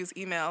 If you use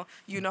email,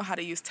 you know how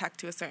to use tech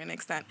to a certain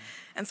extent.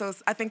 And so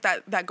I think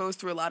that goes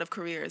through a lot of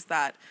careers,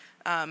 that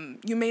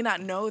you may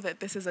not know that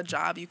this is a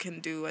job you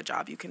can do, a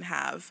job you can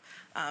have,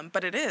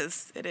 but it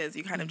is.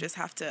 You kind of just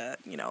have to,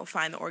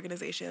 find the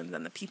organizations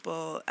and the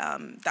people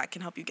that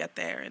can help you get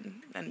there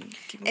and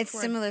keep moving It's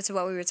forward. similar to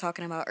what we were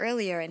talking about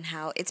earlier, and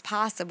how it's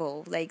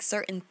possible, like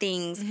certain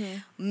things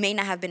may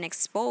not have been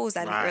exposed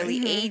at an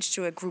early age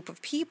to a group of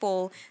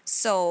people,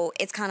 so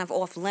it's kind of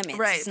off limits.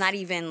 Right. It's not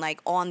even like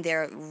on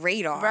their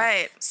radar.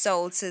 Right.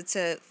 So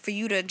for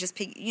you to just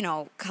pick,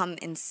 come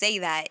and say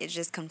that, it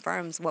just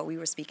confirms what we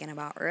were speaking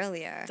about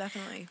earlier.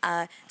 Definitely.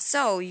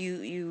 So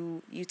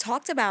you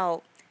talked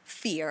about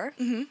fear.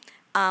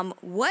 I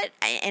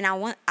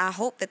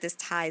hope that this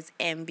ties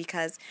in,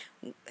 because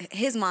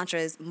his mantra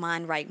is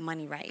mind right,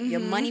 money right. Your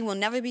money will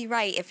never be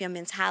right if your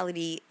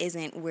mentality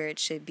isn't where it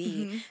should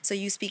be. So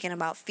you speaking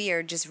about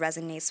fear just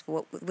resonates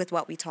with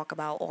what we talk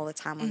about all the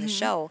time on the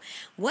show.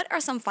 What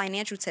are some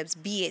financial tips,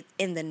 be it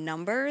in the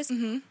numbers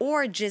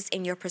or just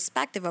in your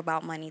perspective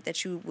about money,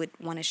 that you would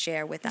want to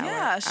share with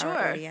our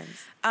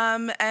audience?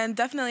 And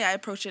definitely I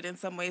approach it in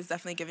some ways,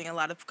 definitely giving a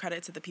lot of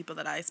credit to the people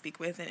that I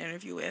speak with and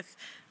interview with.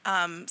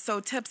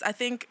 So tips, I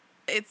think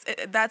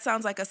that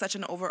sounds like such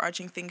an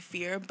overarching thing,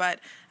 fear, but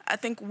I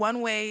think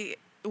one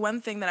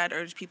thing that I'd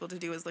urge people to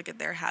do is look at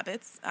their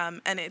habits,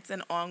 and it's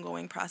an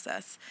ongoing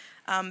process,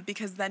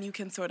 because then you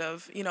can sort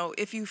of,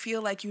 if you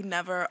feel like you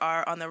never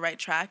are on the right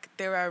track,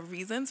 there are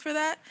reasons for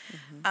that,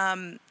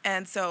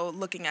 and so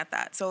looking at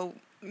that. So,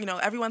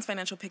 everyone's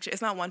financial picture,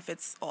 it's not one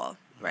fits all,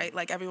 right?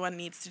 Like everyone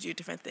needs to do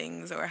different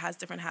things or has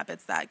different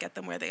habits that get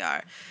them where they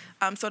are.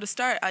 So to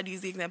start, I'd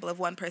use the example of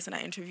one person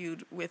I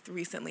interviewed with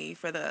recently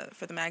for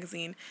the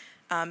magazine,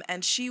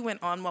 and she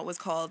went on what was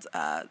called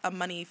a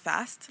money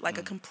fast, like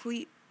a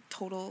complete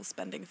total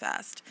spending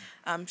fast.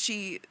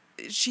 She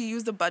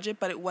used a budget,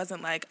 but it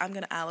wasn't like, I'm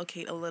going to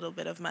allocate a little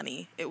bit of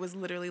money. It was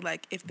literally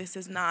like, if this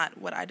is not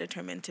what I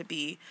determined to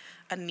be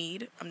a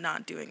need, I'm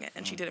not doing it.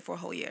 And she did it for a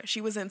whole year.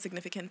 She was in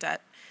significant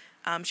debt.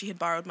 She had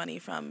borrowed money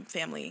from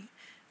family,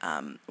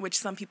 which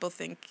some people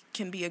think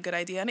can be a good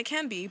idea, and it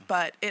can be,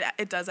 but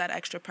it does add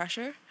extra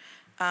pressure.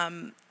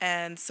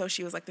 And so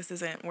she was like, this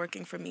isn't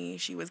working for me.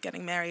 She was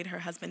getting married. Her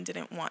husband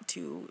didn't want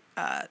to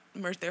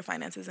merge their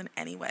finances in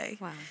any way.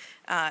 Wow.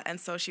 And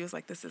so she was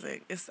like,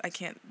 I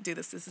can't do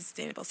this. This is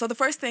sustainable. So the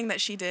first thing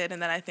that she did,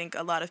 and that I think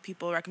a lot of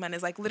people recommend,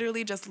 is like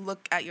literally just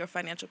look at your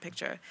financial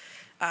picture.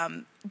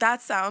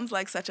 That sounds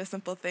like such a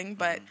simple thing,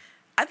 but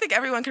I think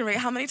everyone can relate.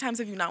 How many times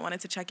have you not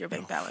wanted to check your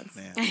bank balance?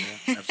 Man,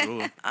 yeah,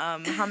 absolutely.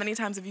 How many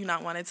times have you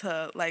not wanted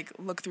to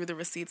look through the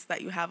receipts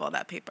that you have all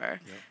that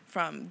paper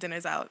from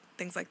dinners out,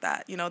 things like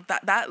that?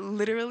 That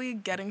literally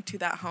getting to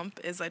that hump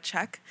is a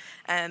check,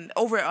 and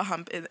over a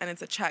hump and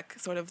it's a check,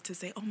 sort of to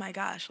say, oh my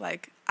gosh,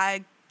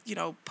 I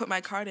put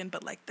my card in,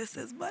 but this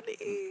is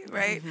money,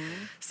 right?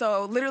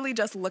 So literally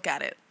just look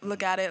at it,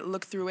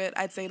 look through it.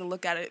 I'd say to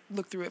look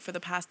through it for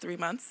the past 3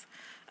 months.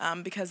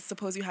 Because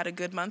suppose you had a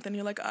good month and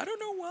you're like, I don't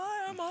know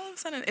why I'm all of a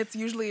sudden. It's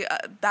usually,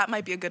 that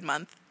might be a good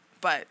month,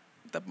 but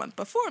the month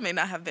before may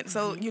not have been.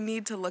 So you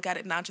need to look at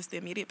it, not just the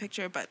immediate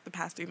picture, but the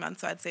past 3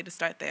 months. So I'd say to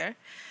start there.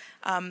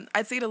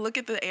 I'd say to look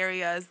at the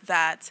areas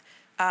that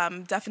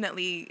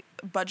definitely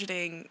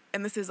budgeting,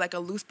 and this is like a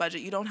loose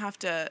budget. You don't have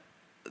to,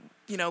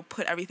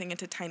 put everything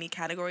into tiny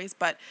categories,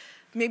 but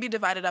maybe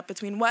divide it up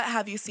between what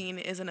have you seen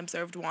is an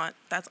observed want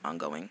that's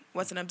ongoing,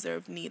 what's an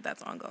observed need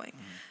that's ongoing.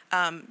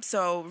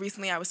 So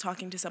recently I was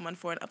talking to someone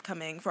for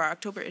our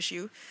October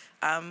issue,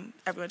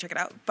 everyone check it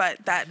out,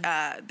 but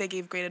that they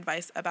gave great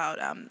advice about,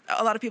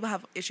 a lot of people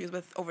have issues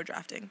with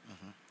overdrafting.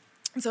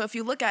 So if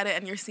you look at it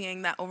and you're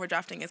seeing that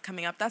overdrafting is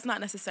coming up, that's not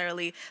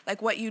necessarily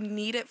what you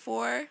need it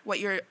for. Why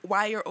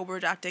you're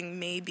overdrafting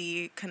may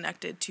be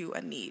connected to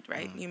a need,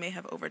 right? You may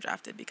have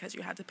overdrafted because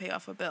you had to pay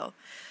off a bill,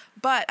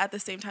 but at the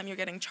same time you're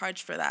getting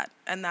charged for that,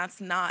 and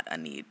that's not a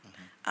need.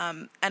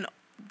 And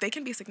they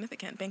can be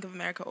significant. Bank of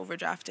America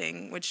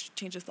overdrafting, which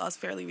changed its laws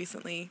fairly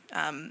recently,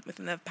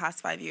 within the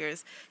past 5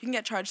 years, you can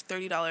get charged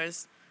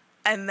 $30,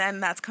 and then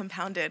that's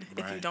compounded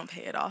if you don't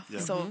pay it off.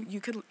 So you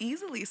could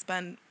easily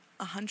spend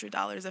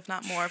 $100, if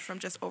not more, from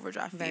just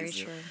overdraft fees. Very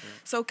true.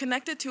 So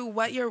connected to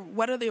what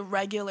are the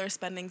regular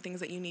spending things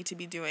that you need to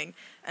be doing,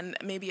 and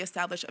maybe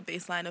establish a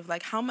baseline of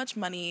how much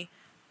money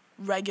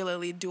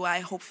regularly do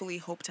I hopefully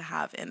hope to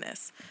have in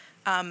this.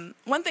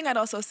 One thing I'd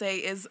also say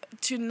is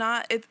to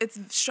not, it's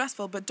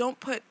stressful, but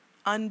don't put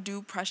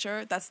undue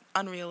pressure that's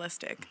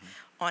unrealistic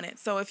on it.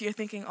 So if you're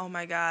thinking, oh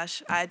my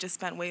gosh, I just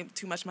spent way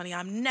too much money,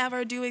 I'm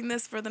never doing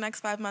this for the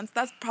next 5 months,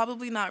 that's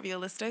probably not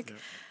realistic.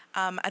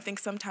 I think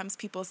sometimes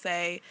people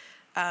say,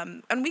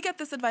 and we get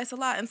this advice a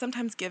lot, and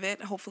sometimes give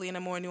it, hopefully in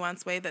a more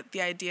nuanced way, that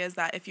the idea is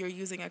that if you're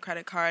using a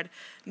credit card,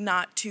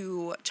 not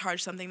to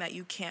charge something that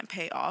you can't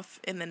pay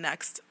off in the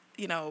next,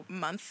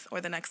 month or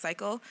the next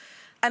cycle.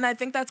 And I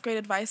think that's great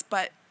advice,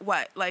 but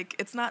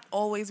it's not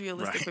always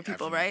realistic for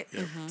people, right?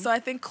 So I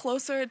think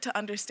closer to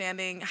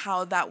understanding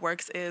how that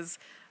works is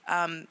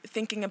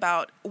thinking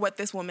about what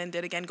this woman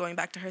did, again, going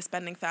back to her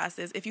spending fast,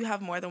 is if you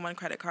have more than one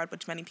credit card,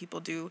 which many people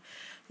do,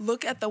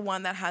 look at the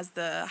one that has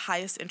the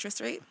highest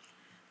interest rate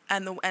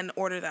and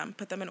order them.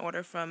 Put them in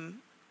order from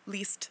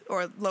least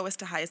or lowest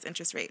to highest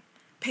interest rate.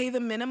 Pay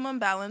the minimum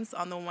balance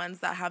on the ones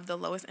that have the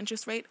lowest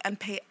interest rate and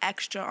pay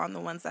extra on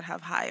the ones that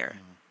have higher.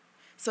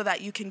 So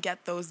that you can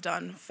get those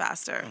done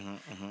faster.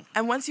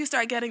 And once you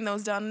start getting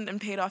those done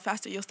and paid off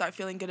faster, you'll start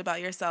feeling good about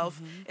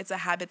yourself. It's a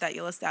habit that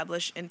you'll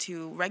establish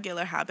into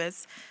regular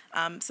habits,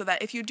 so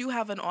that if you do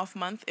have an off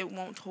month, it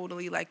won't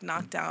totally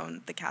knock down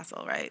the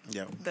castle, right?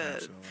 Yeah,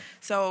 absolutely.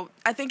 So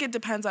I think it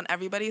depends on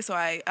everybody. So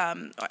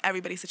or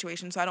everybody's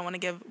situation. So I don't want to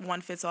give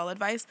one fits all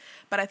advice,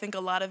 but I think a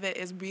lot of it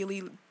is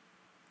really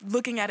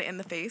looking at it in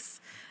the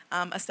face,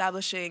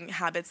 establishing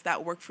habits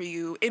that work for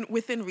you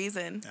within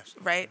reason,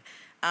 right?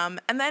 And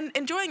then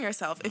enjoying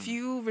yourself. If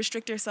you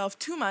restrict yourself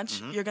too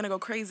much, you're going to go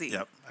crazy.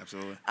 Yep,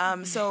 absolutely.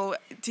 So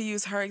to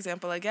use her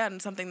example again,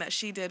 something that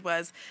she did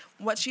was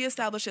what she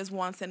established as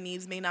wants and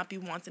needs may not be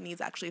wants and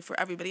needs actually for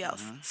everybody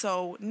else.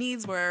 So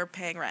needs were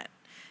paying rent.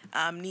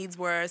 Needs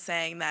were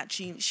saying that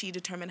she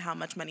determined how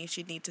much money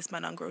she'd need to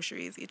spend on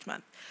groceries each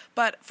month.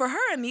 But for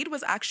her, a need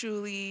was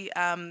actually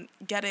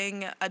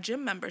getting a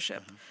gym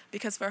membership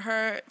because for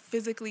her,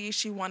 physically,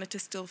 she wanted to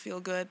still feel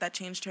good. That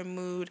changed her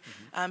mood.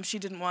 She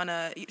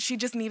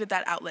just needed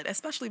that outlet,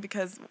 especially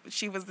because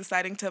she was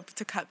deciding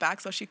to cut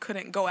back so she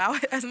couldn't go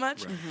out as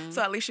much. Right.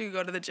 So at least she could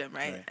go to the gym,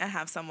 right, and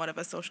have somewhat of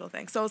a social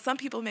thing. So some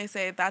people may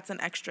say that's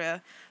an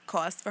extra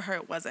cost. For her,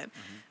 it wasn't.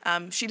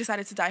 She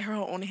decided to dye her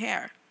own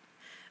hair.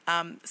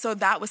 So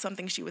that was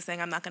something she was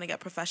saying, I'm not going to get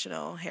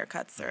professional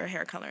haircuts or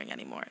hair coloring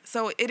anymore.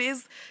 So it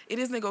is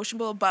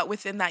negotiable, but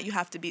within that you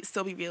have to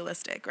still be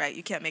realistic, right?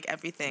 You can't make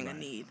everything a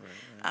need.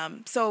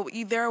 Right. So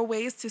there are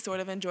ways to sort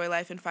of enjoy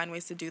life and find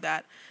ways to do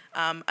that.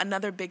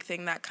 Another big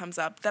thing that comes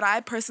up that I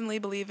personally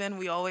believe in,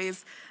 we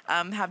always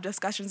have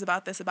discussions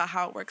about this, about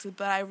how it works,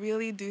 but I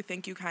really do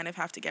think you kind of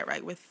have to get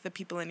right with the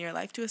people in your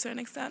life to a certain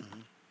extent.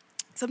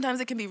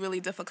 Sometimes it can be really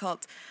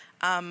difficult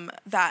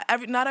that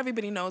not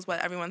everybody knows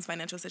what everyone's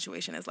financial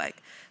situation is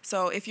like.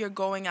 So if you're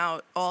going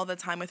out all the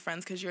time with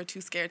friends because you're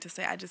too scared to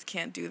say, I just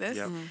can't do this,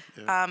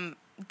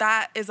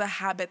 that is a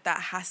habit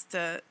that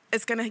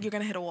you're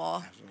gonna hit a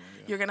wall. Absolutely,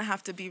 yeah. You're gonna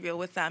have to be real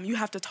with them. You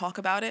have to talk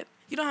about it.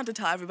 You don't have to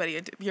tell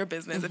everybody your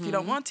business if you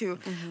don't want to.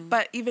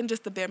 But even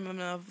just the bare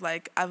minimum of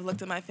like, I've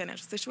looked at my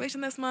financial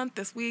situation this month,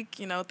 this week,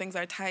 things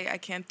are tight, I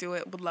can't do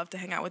it, would love to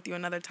hang out with you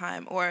another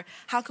time. Or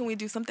how can we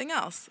do something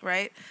else,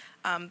 right?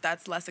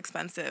 That's less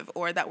expensive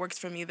or that works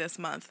for me this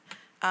month.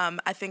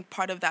 I think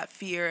part of that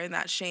fear and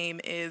that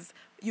shame is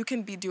you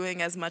can be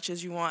doing as much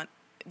as you want,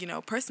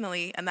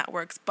 personally, and that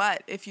works.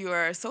 But if you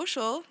are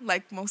social,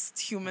 like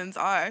most humans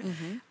are,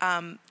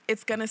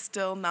 it's going to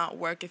still not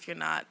work if you're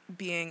not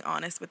being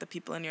honest with the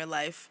people in your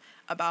life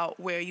about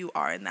where you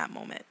are in that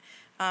moment.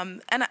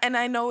 And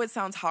I know it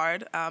sounds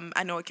hard.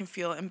 I know it can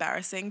feel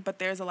embarrassing, but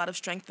there's a lot of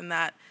strength in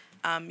that.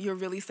 You're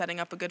really setting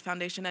up a good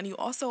foundation, and you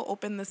also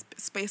open this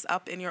space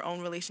up in your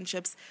own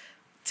relationships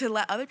to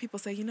let other people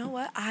say, you know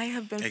what, I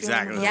have been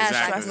feeling really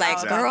stressed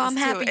out. Girl, I'm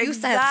happy you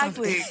said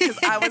something. Exactly, because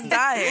I was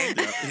dying.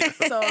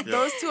 So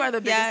those two are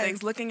the biggest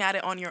things, looking at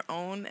it on your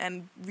own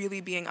and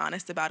really being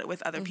honest about it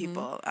with other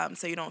people,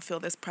 so you don't feel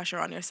this pressure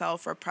on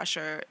yourself or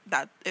pressure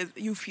that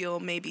you feel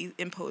maybe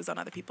imposed on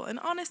other people. In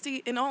all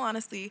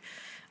honesty,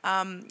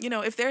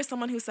 if there's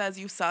someone who says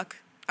you suck,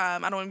 I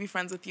don't want to be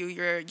friends with you,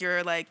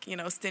 you're like,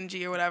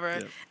 stingy or whatever,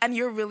 and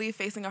you're really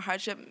facing a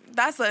hardship,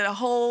 that's a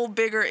whole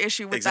bigger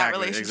issue with that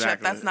relationship.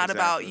 That's not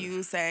about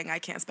you saying, I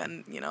can't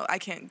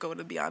go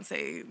to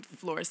Beyonce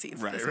floor seats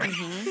this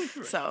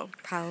week. So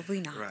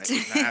probably not. Right.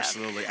 No,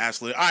 absolutely.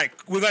 All right,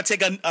 we're going to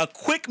take a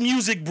quick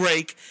music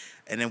break,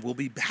 and then we'll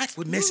be back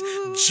with Miss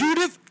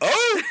Judith.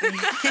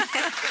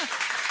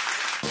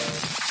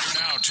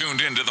 Now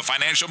tuned into the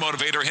financial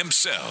motivator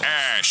himself,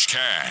 Ash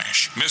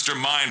Cash, Mr.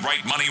 Mind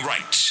Right Money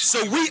Right.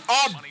 So we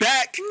are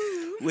back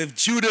with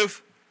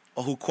Judith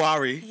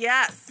Ohikuare.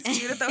 Yes,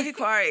 Judith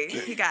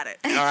Ohikuare. You got it.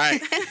 All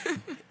right.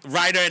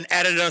 Writer and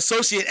editor,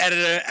 associate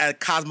editor at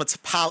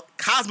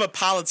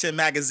Cosmopolitan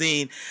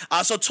magazine.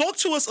 So talk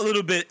to us a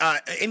little bit,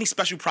 any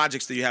special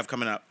projects that you have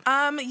coming up?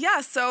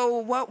 So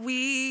what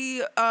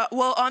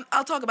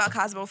I'll talk about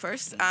Cosmo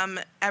first.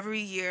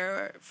 Every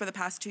year for the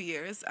past 2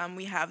 years,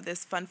 we have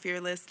this Fun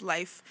Fearless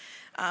Life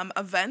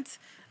event.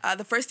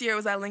 The first year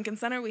was at Lincoln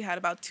Center. We had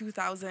about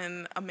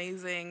 2,000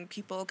 amazing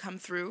people come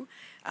through,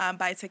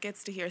 buy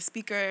tickets to hear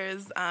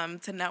speakers,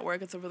 to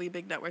network. It's a really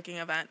big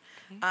networking event.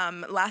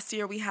 Last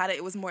year we had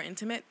it was more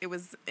intimate. It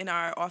was in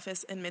our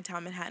office in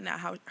Midtown Manhattan at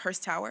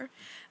Hearst Tower.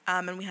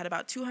 And we had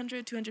about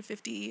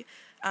 250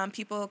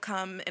 people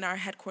come in our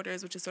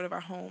headquarters, which is sort of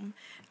our home,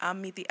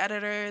 meet the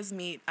editors,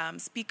 meet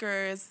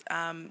speakers,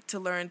 to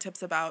learn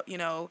tips about,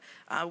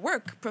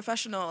 work,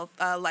 professional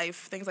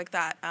life, things like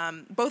that.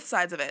 Both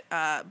sides of it,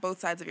 both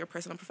sides of your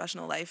personal and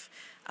professional life.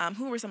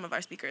 Who were some of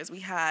our speakers?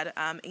 We had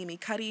Amy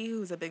Cuddy,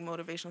 who's a big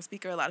motivational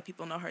speaker. A lot of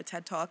people know her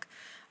TED Talk.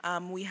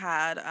 We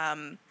had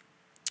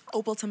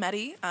Opal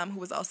Tometi, who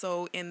was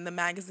also in the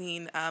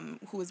magazine,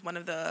 who was one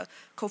of the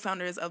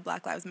co-founders of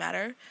Black Lives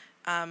Matter,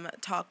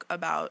 talk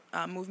about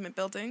movement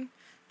building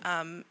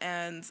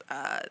and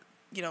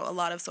a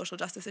lot of social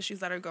justice issues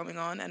that are going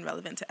on and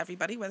relevant to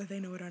everybody, whether they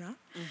know it or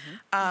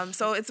not.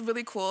 So it's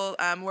really cool.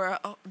 We're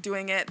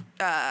doing it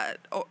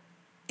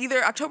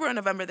either October or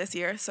November this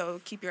year, so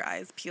keep your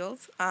eyes peeled.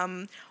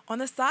 On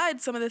the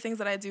side, some of the things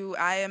that I do,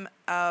 I am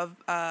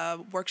a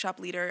workshop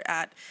leader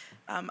at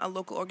a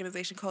local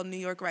organization called New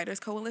York Writers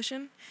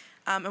Coalition.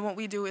 And what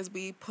we do is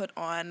we put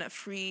on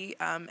free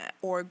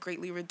or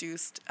greatly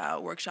reduced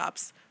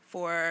workshops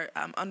for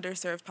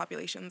underserved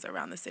populations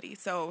around the city.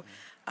 So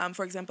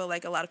For example,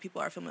 like a lot of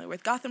people are familiar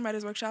with Gotham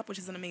Writers Workshop, which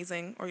is an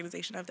amazing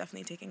organization. I've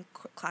definitely taken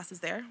classes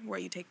there where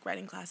you take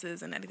writing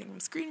classes and anything from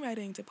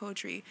screenwriting to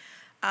poetry.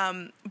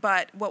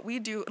 But what we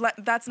do,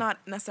 that's not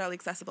necessarily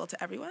accessible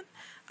to everyone,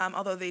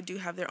 although they do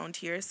have their own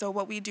tiers. So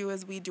what we do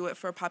is we do it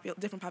for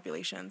different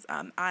populations.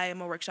 I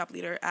am a workshop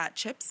leader at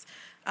CHIPS,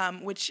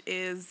 which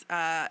is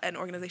an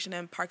organization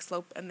in Park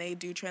Slope, and they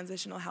do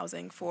transitional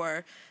housing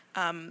for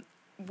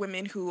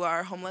women who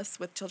are homeless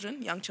with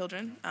children, young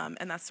children,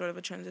 and that's sort of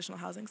a transitional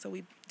housing. So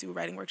we do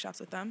writing workshops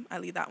with them. I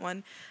lead that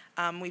one.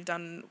 We've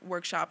done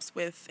workshops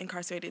with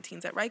incarcerated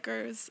teens at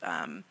Rikers,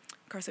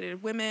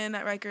 incarcerated women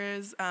at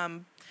Rikers,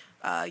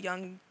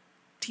 young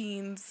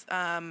teens,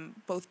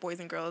 both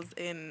boys and girls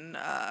in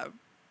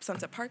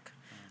Sunset Park.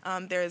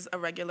 There's a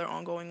regular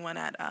ongoing one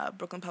at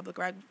Brooklyn Public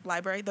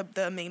Library,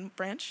 the main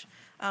branch.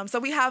 So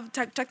we have,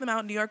 check them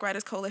out, New York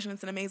Writers Coalition.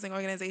 It's an amazing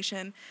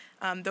organization.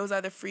 Those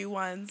are the free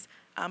ones,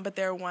 but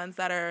there are ones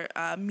that are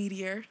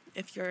meatier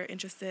if you're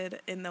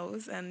interested in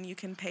those, and you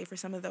can pay for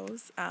some of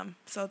those.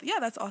 So yeah,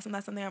 that's awesome.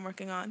 That's something I'm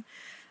working on.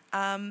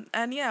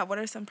 And yeah, what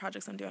are some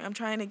projects I'm doing? I'm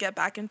trying to get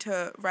back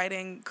into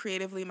writing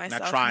creatively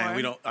myself. Not trying. More.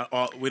 We don't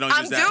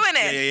I'm use that. doing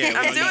it. Yeah,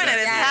 I'm doing it.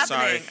 It's happening.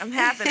 Sorry. I'm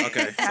happening.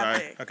 Okay, It's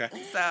sorry. happening. Okay.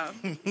 So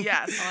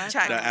yes,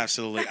 check. No,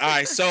 absolutely. All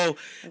right. So,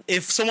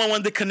 if someone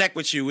wanted to connect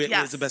with you, what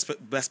is the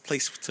best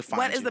place to find you?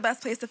 What is the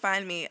best place to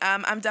find me?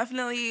 I'm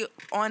definitely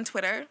on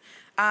Twitter.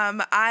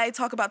 I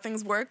talk about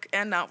things work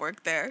and not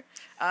work there,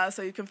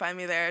 so you can find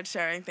me there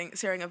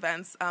sharing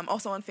events.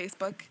 Also on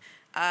Facebook.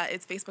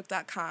 It's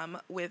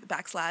facebook.com with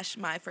 /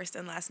 my first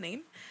and last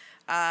name.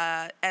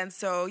 And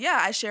so,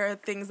 yeah, I share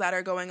things that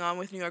are going on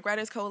with New York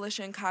Writers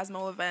Coalition,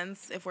 Cosmo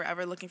events. If we're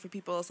ever looking for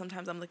people,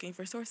 sometimes I'm looking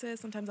for sources.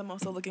 Sometimes I'm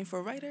also looking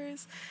for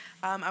writers.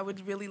 I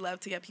would really love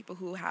to get people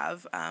who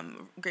have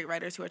great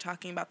writers who are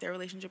talking about their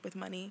relationship with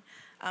money.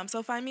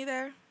 So find me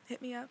there.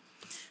 Hit me up.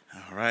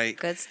 All right.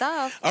 Good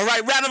stuff. All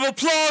right. Round of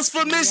applause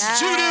for Miss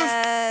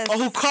Judith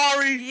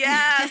Ohikuare.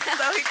 Yes,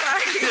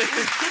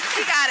 Ohikuare.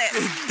 You got it.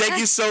 Thank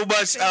you so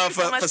much,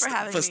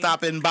 for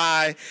stopping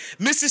by.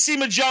 Miss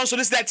Tashima Jones, so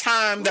this is that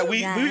time that we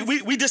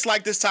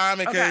dislike this time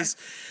because,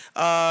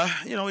 we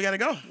got to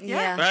go.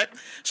 Yeah. Right?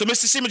 So,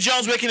 Miss Tashima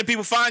Jones, where can the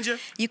people find you?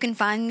 You can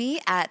find me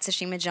at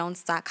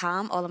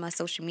tashimajones.com. All of my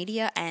social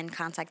media and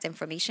contact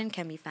information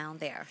can be found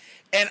there.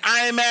 And I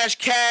am Ash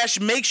Cash.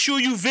 Make sure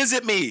you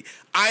visit me.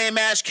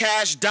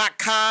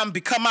 IamAshCash.com.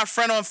 Become my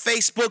friend on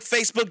Facebook.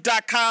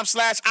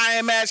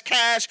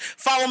 Facebook.com/IamAshCash.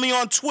 Follow me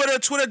on Twitter.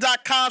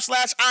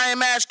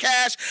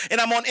 Twitter.com/IamAshCash.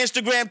 And I'm on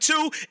Instagram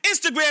too.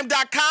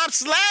 Instagram.com/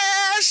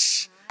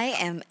 I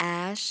am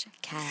Ash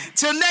Cash.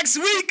 Till next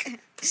week.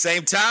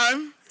 Same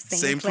time.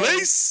 Same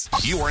place.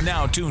 You are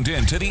now tuned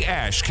in to the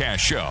Ash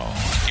Cash Show,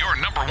 your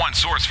 #1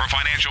 source for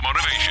financial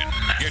motivation.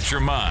 Get your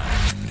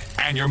mind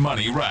and your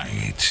money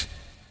right.